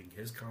been reading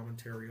his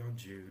commentary on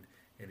Jude,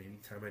 and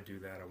anytime I do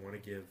that, I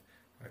want to give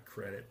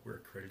credit where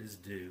credit is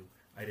due.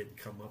 I didn't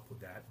come up with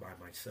that by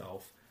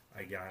myself.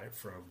 I got it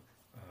from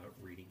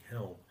reading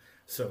Helm.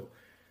 So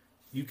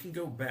you can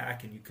go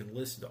back and you can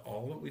listen to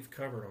all that we've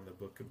covered on the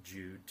book of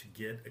Jude to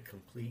get a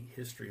complete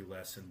history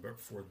lesson. But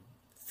for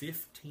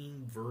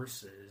 15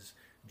 verses,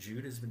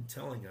 Jude has been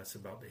telling us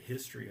about the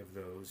history of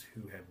those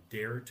who have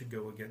dared to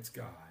go against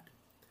God.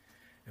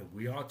 And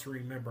we ought to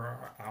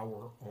remember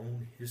our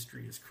own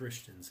history as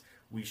Christians.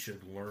 We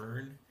should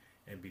learn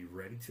and be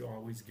ready to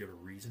always give a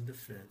reasoned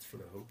defense for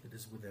the hope that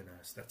is within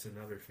us. That's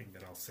another thing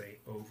that I'll say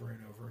over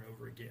and over and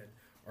over again.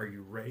 Are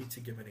you ready to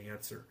give an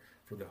answer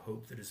for the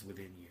hope that is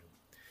within you?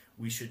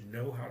 We should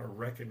know how to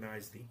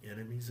recognize the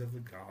enemies of the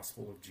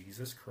gospel of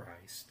Jesus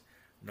Christ,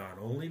 not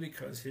only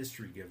because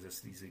history gives us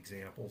these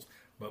examples,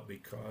 but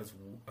because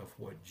of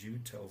what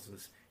Jude tells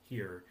us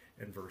here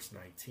in verse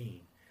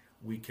 19.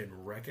 we can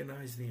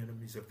recognize the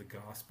enemies of the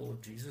gospel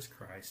of Jesus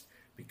Christ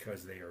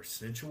because they are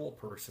sensual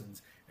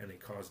persons and they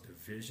cause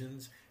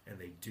divisions and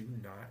they do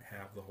not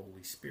have the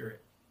Holy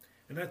Spirit.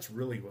 And that's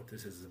really what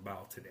this is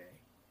about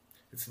today.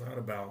 It's not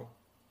about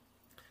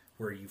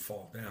where you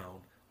fall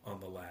down on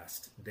the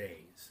last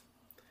days.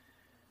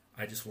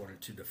 I just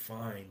wanted to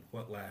define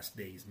what last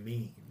days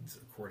means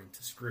according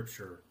to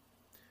Scripture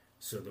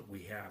so that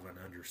we have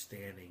an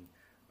understanding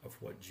of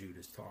what Jude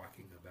is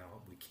talking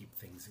about. We keep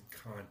things in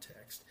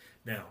context.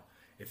 Now,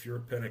 if you're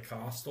a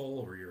Pentecostal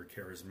or you're a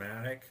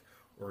charismatic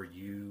or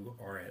you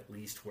are at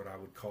least what I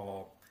would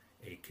call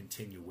a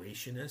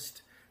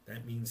continuationist,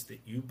 that means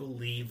that you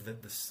believe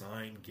that the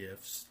sign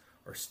gifts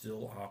are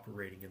still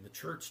operating in the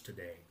church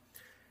today.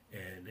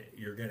 And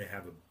you're going to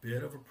have a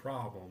bit of a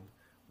problem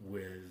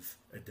with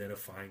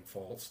identifying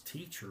false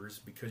teachers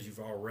because you've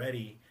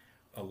already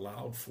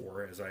allowed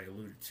for, as I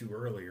alluded to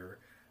earlier,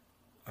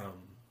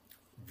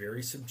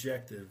 very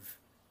subjective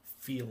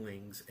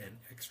feelings and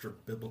extra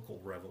biblical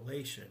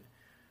revelation.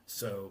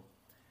 So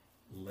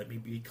let me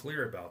be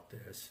clear about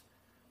this.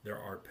 There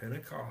are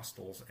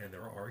Pentecostals and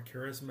there are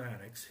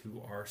charismatics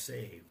who are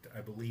saved.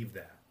 I believe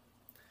that.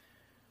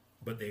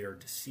 But they are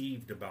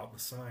deceived about the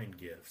sign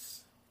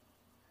gifts.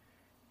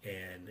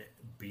 And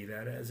be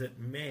that as it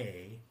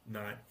may,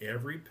 not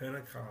every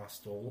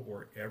Pentecostal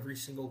or every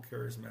single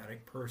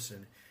charismatic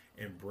person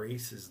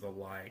embraces the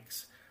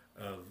likes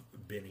of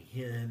Benny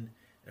Hinn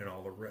and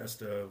all the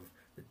rest of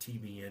the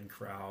TBN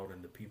crowd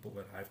and the people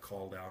that I've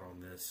called out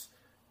on this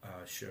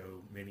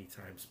show many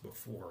times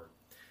before.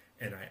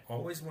 And I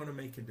always want to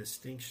make a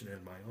distinction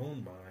in my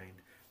own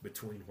mind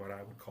between what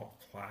I would call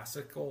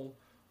classical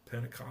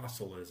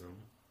Pentecostalism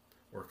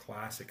or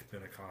classic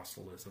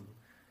Pentecostalism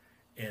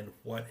and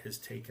what has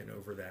taken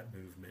over that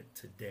movement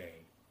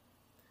today.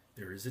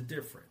 There is a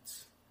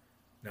difference.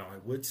 Now,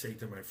 I would say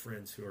to my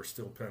friends who are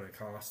still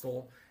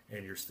Pentecostal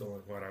and you're still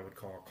in what I would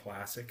call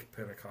classic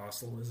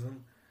Pentecostalism,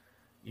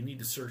 you need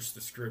to search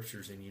the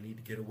Scriptures and you need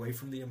to get away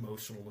from the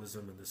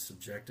emotionalism and the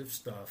subjective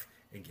stuff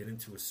and get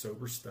into a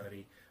sober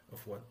study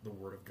of what the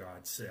Word of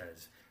God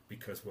says.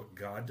 Because what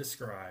God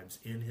describes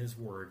in His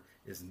Word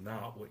is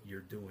not what you're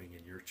doing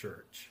in your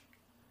church.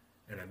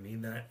 And I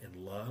mean that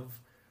in love,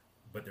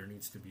 but there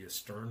needs to be a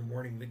stern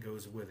warning that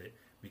goes with it.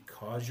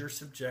 Because you're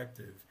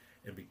subjective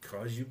and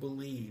because you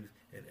believe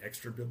in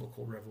extra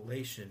biblical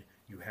revelation,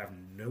 you have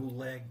no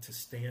leg to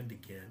stand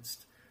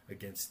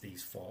against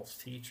these false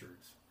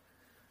teachers.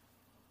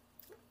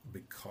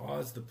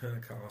 Because the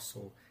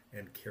Pentecostal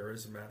and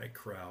charismatic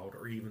crowd,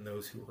 or even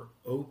those who are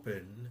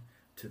open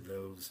to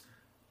those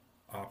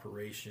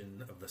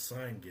operation of the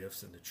sign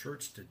gifts in the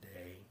church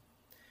today,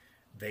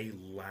 they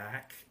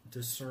lack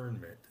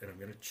discernment. And I'm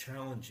going to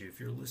challenge you, if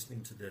you're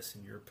listening to this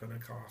and you're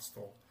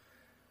Pentecostal,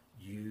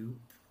 you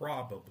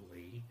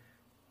probably,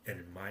 and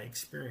in my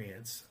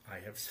experience, I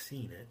have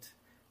seen it,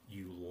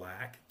 you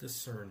lack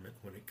discernment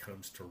when it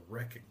comes to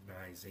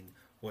recognizing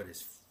what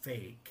is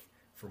fake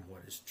from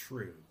what is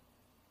true.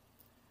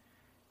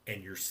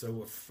 And you're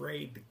so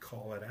afraid to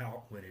call it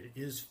out when it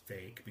is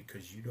fake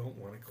because you don't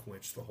want to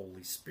quench the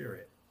Holy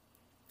Spirit.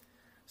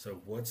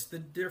 So what's the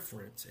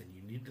difference? And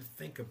you need to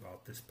think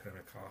about this,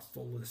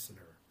 Pentecostal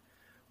listener.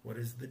 What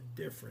is the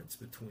difference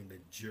between the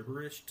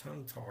gibberish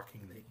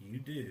tongue-talking that you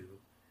do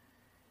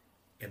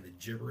and the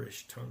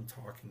gibberish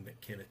tongue-talking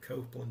that Kenneth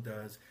Copeland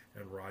does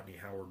and Rodney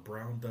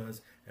Howard-Browne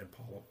does and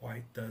Paula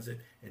White does it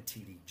and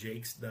T.D.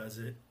 Jakes does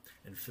it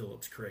and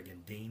Phillips, Craig,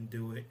 and Dean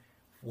do it?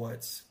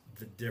 What's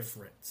the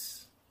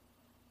difference?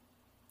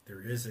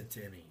 There isn't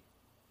any.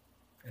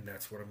 And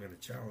that's what I'm going to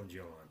challenge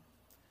you on.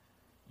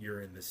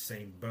 You're in the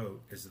same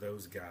boat as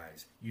those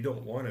guys. You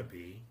don't want to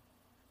be,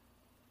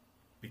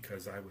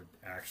 because I would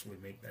actually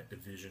make that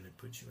division and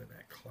put you in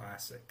that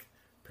classic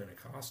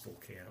Pentecostal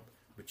camp,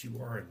 but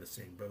you are in the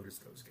same boat as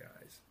those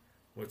guys.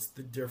 What's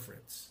the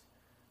difference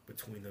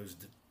between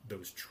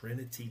those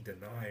Trinity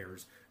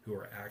deniers who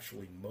are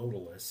actually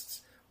modalists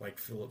like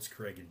Phillips,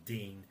 Craig, and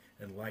Dean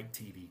and like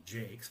T.D.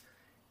 Jakes?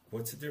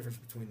 What's the difference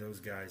between those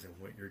guys and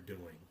what you're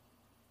doing?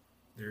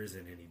 There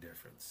isn't any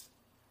difference.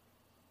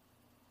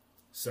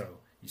 So,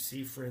 you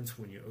see, friends,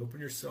 when you open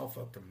yourself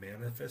up to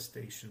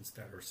manifestations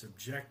that are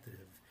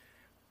subjective,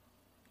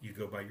 you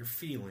go by your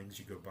feelings,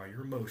 you go by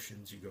your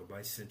emotions, you go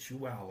by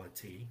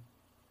sensuality.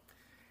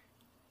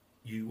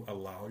 You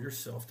allow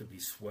yourself to be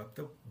swept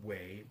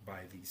away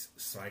by these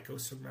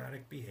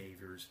psychosomatic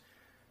behaviors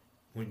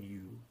when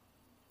you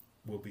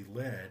will be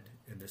led,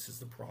 and this is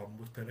the problem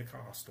with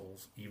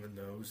Pentecostals, even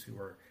those who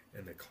are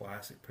in the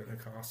classic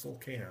Pentecostal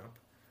camp,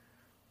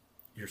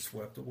 you're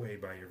swept away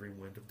by every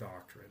wind of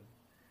doctrine.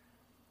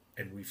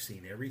 And we've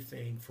seen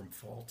everything from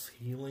false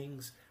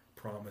healings,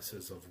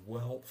 promises of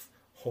wealth,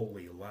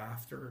 holy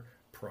laughter,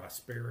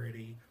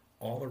 prosperity,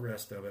 all the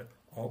rest of it,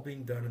 all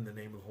being done in the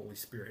name of the Holy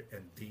Spirit.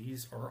 And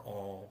these are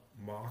all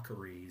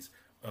mockeries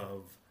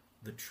of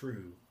the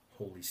true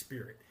Holy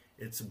Spirit.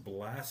 It's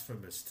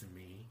blasphemous to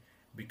me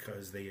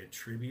because they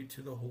attribute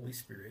to the Holy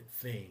Spirit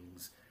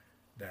things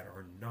that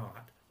are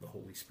not the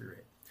Holy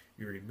Spirit.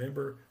 You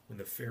remember when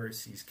the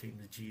Pharisees came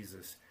to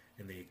Jesus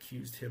and they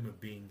accused him of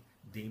being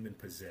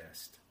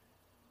demon-possessed.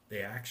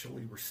 They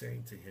actually were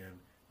saying to him,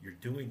 you're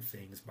doing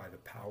things by the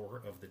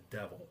power of the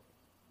devil.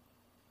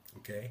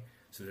 Okay?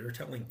 So they're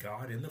telling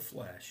God in the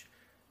flesh,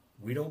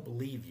 we don't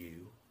believe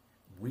you.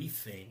 We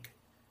think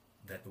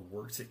that the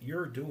works that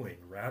you're doing,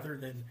 rather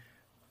than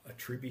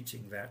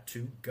attributing that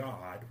to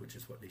God, which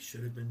is what they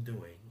should have been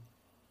doing,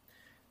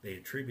 they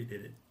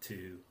attributed it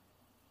to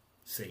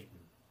Satan.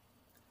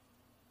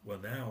 Well,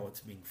 now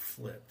it's being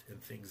flipped,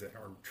 and things that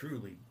are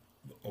truly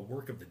a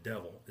work of the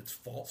devil, it's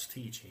false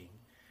teaching.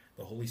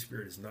 The Holy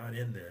Spirit is not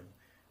in them,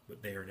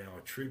 but they are now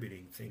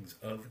attributing things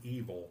of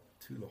evil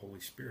to the Holy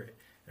Spirit.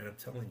 And I'm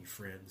telling you,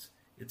 friends,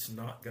 it's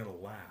not going to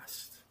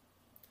last.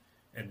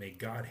 And may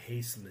God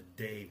hasten the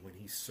day when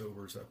he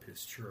sobers up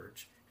his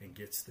church and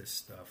gets this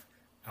stuff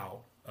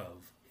out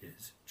of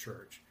his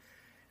church.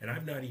 And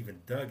I've not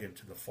even dug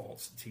into the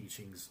false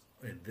teachings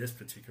in this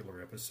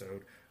particular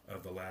episode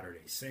of the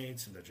Latter-day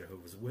Saints and the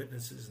Jehovah's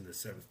Witnesses and the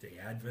Seventh-day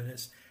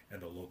Adventists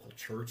and the local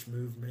church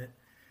movement.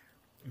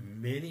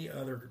 Many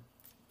other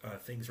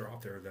things are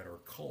out there that are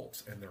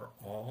cults, and they're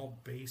all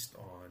based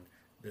on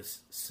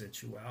this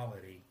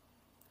sensuality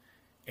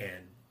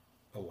and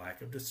a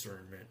lack of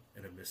discernment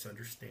and a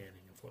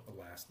misunderstanding of what the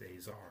last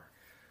days are.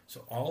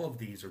 So all of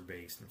these are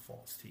based in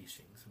false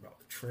teachings about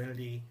the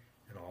Trinity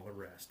and all the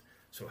rest.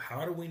 So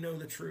how do we know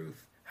the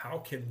truth? How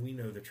can we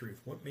know the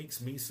truth? What makes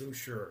me so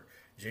sure?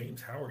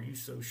 James, how are you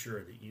so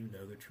sure that you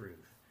know the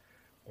truth?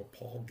 Well,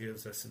 Paul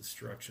gives us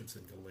instructions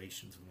in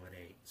Galatians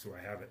 1:8. So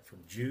I have it from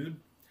Jude.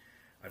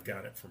 I've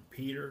got it from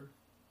Peter.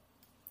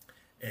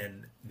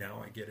 And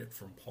now I get it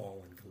from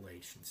Paul in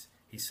Galatians.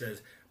 He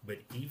says, but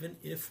even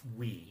if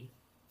we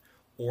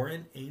or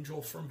an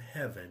angel from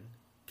heaven,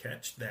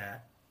 catch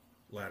that,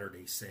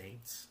 Latter-day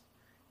Saints,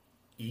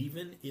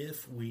 even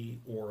if we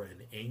or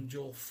an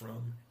angel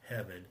from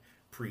heaven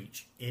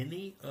preach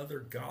any other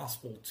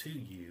gospel to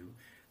you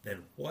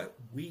than what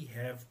we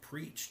have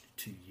preached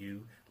to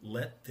you,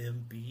 let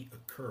them be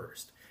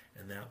accursed.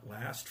 And that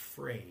last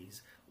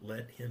phrase,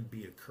 let him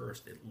be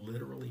accursed, it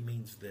literally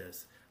means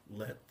this: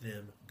 let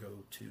them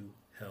go to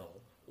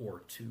hell,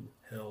 or to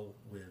hell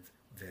with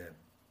them.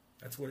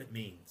 That's what it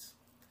means.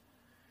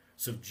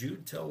 So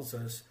Jude tells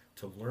us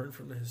to learn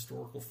from the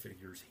historical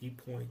figures he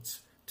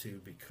points to,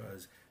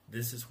 because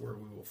this is where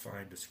we will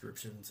find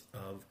descriptions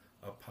of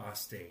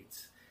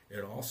apostates.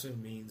 It also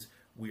means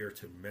we are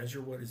to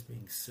measure what is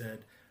being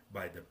said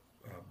by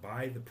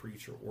the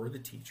preacher or the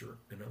teacher.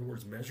 In other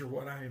words, measure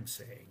what I am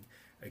saying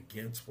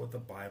against what the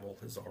Bible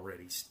has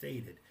already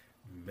stated.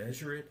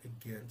 Measure it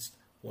against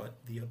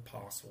what the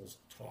apostles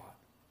taught.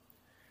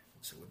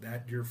 So with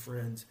that, dear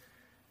friends,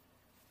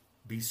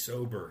 be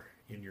sober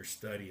in your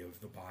study of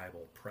the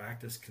Bible.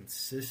 Practice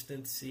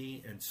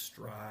consistency and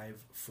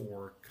strive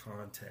for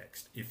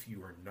context. If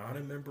you are not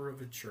a member of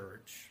a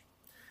church,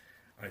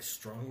 I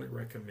strongly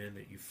recommend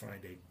that you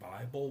find a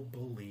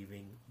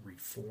Bible-believing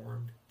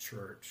Reformed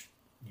church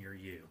near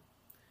you.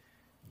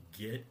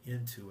 Get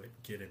into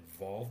it. Get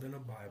involved in a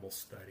Bible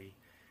study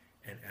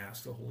and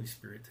ask the Holy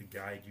Spirit to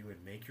guide you,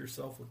 and make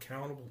yourself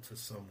accountable to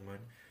someone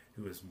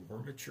who is more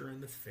mature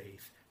in the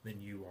faith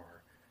than you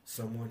are.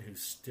 Someone who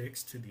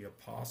sticks to the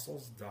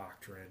apostles'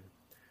 doctrine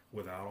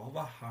without all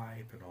the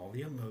hype and all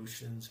the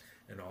emotions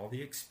and all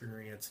the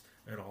experience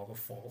and all the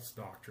false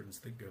doctrines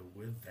that go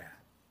with that.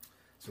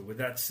 So with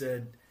that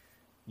said,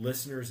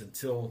 listeners,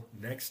 until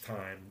next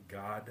time,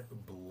 God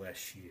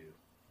bless you.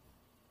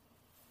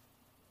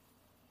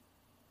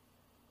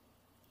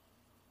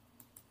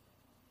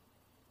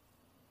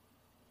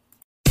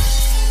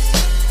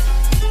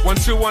 1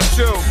 2 1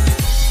 2.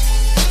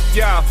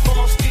 Yeah.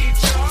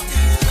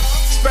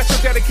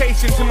 Special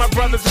dedication to my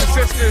brothers and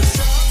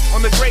sisters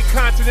on the great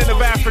continent of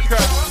Africa,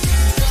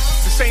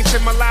 the saints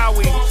in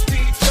Malawi,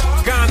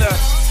 Ghana,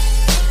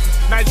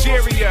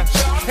 Nigeria,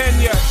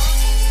 Kenya,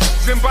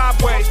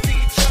 Zimbabwe.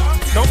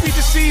 Don't be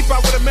deceived by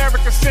what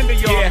America send to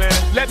y'all,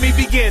 man. Let me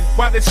begin.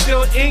 While there's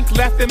still ink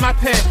left in my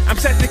pen, I'm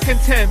set to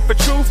contend. For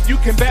truth, you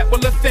can bet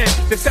will offend.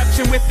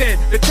 Deception within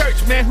the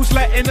church, man, who's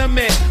letting them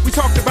in. We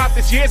talked about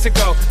this years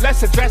ago.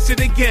 Let's address it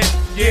again.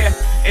 Yeah,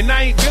 and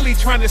I ain't really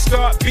trying to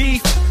start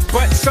beef,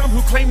 but some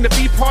who claim to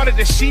be part of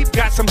the sheep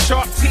got some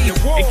sharp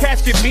teeth. And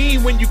cats get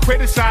mean when you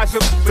criticize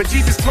them, but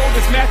Jesus told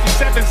us Matthew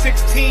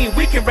 7:16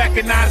 we can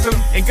recognize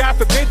them. And God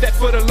forbid that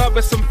for the love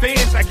of some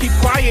fans I keep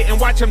quiet and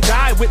watch them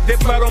die with their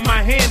blood on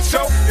my hands.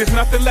 So there's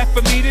nothing left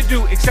for me to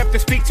do except to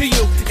speak to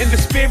you in the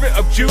spirit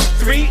of Jude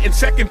 3 and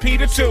 2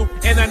 Peter 2.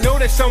 And I know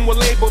that some will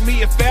label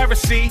me a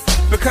Pharisee,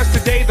 because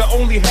today the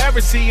only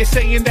heresy is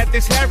saying that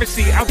there's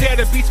heresy. Out there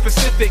to be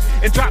specific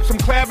and drop some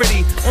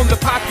clarity on the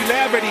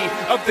popularity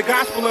of the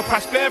gospel of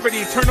prosperity.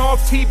 clarity, turn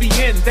off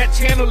TBN. That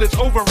channel is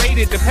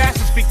overrated. The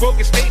pastors speak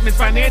bogus statements,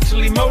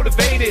 financially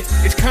motivated.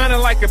 It's kind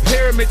of like a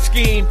pyramid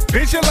scheme.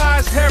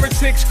 Visualize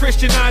heretics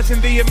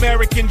Christianizing the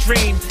American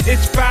dream.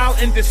 It's foul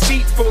and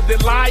deceitful, they're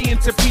lying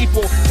to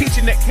people,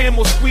 teaching that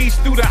camels squeeze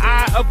through the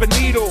eye of a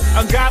needle.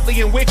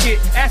 Ungodly and wicked,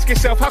 ask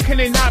yourself, how can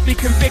they not be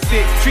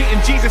convicted?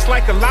 Treating Jesus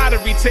like a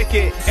lottery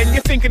ticket. And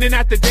you're thinking they're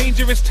not the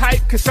dangerous type,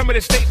 cause some of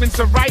the statements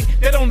are right.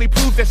 That only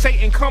proves that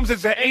Satan comes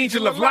as an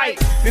angel of light.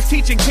 This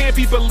teaching can't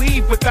be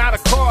believed without a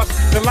cause.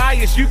 The lie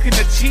is you can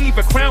achieve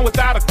a crown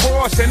without a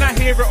cross. And I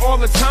hear it all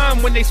the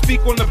time when they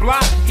speak on the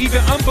block. Even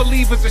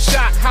unbelievers are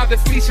shocked how they're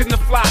fleecing the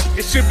flock.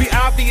 It should be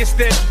obvious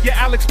then,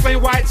 yeah, I'll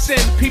explain why it's sin.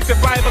 Peep the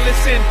Bible is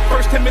sin.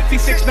 1 Timothy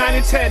 6, 9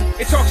 and 10.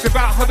 It talks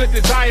about how the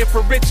desire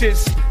for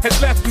riches has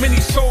left many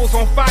souls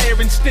on fire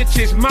and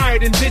stitches,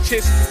 mired in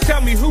ditches.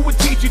 Tell me, who would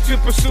teach you to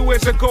pursue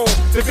as a goal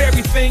the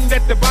very thing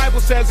that the Bible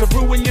says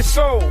will ruin your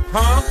soul,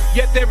 huh?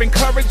 Yet they're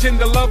encouraging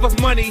the love of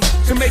money.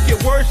 To make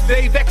it worse,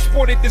 they've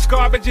exported this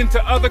garbage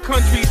into other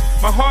countries.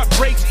 My heart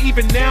breaks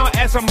even now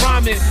as I'm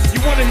rhyming.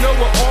 You wanna know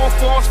what all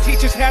false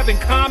teachers have in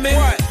common?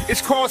 What?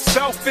 It's called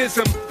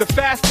selfism, the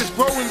fastest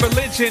growing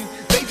religion.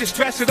 They just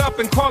dress it up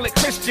and call it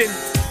Christian.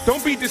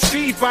 Don't be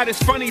deceived by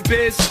this funny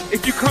biz.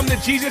 If you come to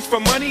Jesus for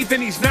money, then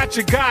he's not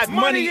your God,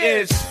 money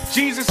is.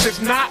 Jesus is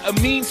not a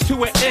means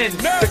to an end.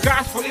 The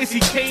gospel is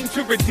he came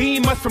to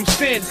redeem us from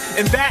sin.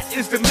 And that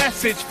is the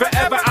message,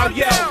 forever I'll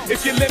yell.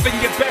 If you're living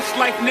your best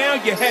life now,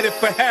 you're headed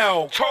for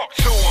hell. Talk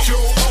to him.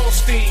 Joel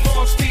Osteen,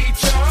 false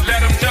teacher.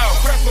 Let him know.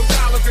 Creflo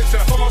Dollar is a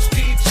false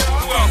teacher.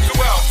 Who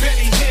else?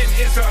 Benny Hinn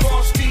is a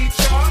false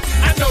teacher.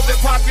 I know they're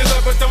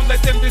popular, but don't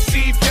let them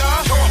deceive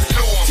ya. Talk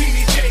to him. T.D.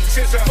 Jakes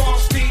is a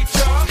false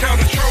teacher. Tell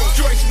the truth.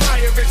 Joyce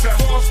Meyer is a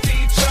false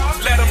teacher.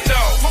 Let them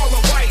know.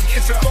 Paula White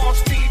is a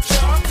false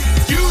teacher.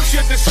 Use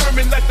your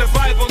discernment, let the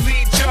Bible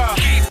lead ya.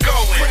 Keep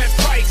going. Fred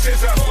Price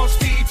is a false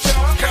teacher.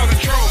 Tell the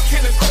truth.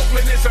 Kenneth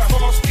Copeland is a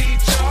false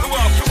teacher. Who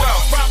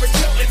else? Robert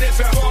Tilton is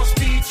a false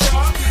teacher.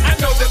 I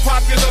know they're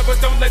popular, but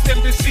don't let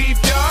them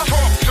deceive ya.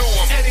 Talk to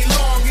them. Eddie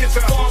Long is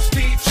a false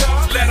teacher.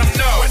 Let them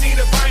know.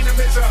 Juanita Bynum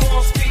is a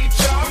false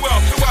teacher. Who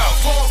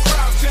else? Paul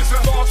Crouch is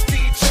a false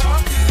teacher.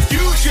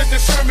 Use your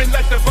discernment,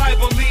 let the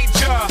Bible lead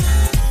ya.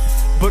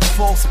 But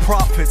false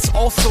prophets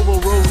also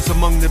arose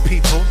among the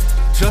people,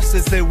 just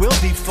as there will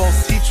be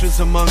false teachers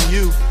among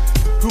you,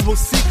 who will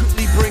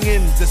secretly bring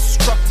in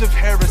destructive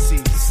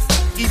heresies,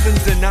 even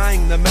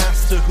denying the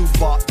master who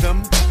bought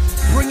them,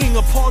 bringing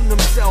upon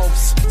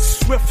themselves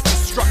swift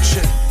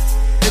destruction.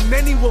 And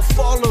many will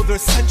follow their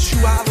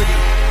sensuality,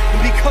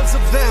 and because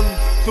of them,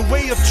 the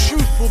way of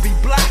truth will be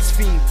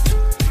blasphemed.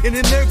 And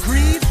in their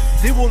greed,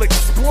 they will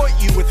exploit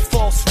you with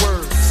false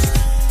words.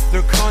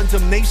 Their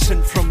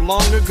condemnation from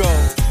long ago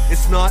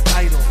is not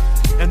idle,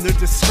 and their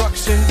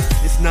destruction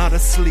is not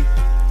asleep.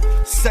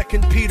 2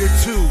 Peter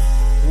 2,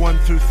 1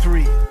 through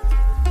 3.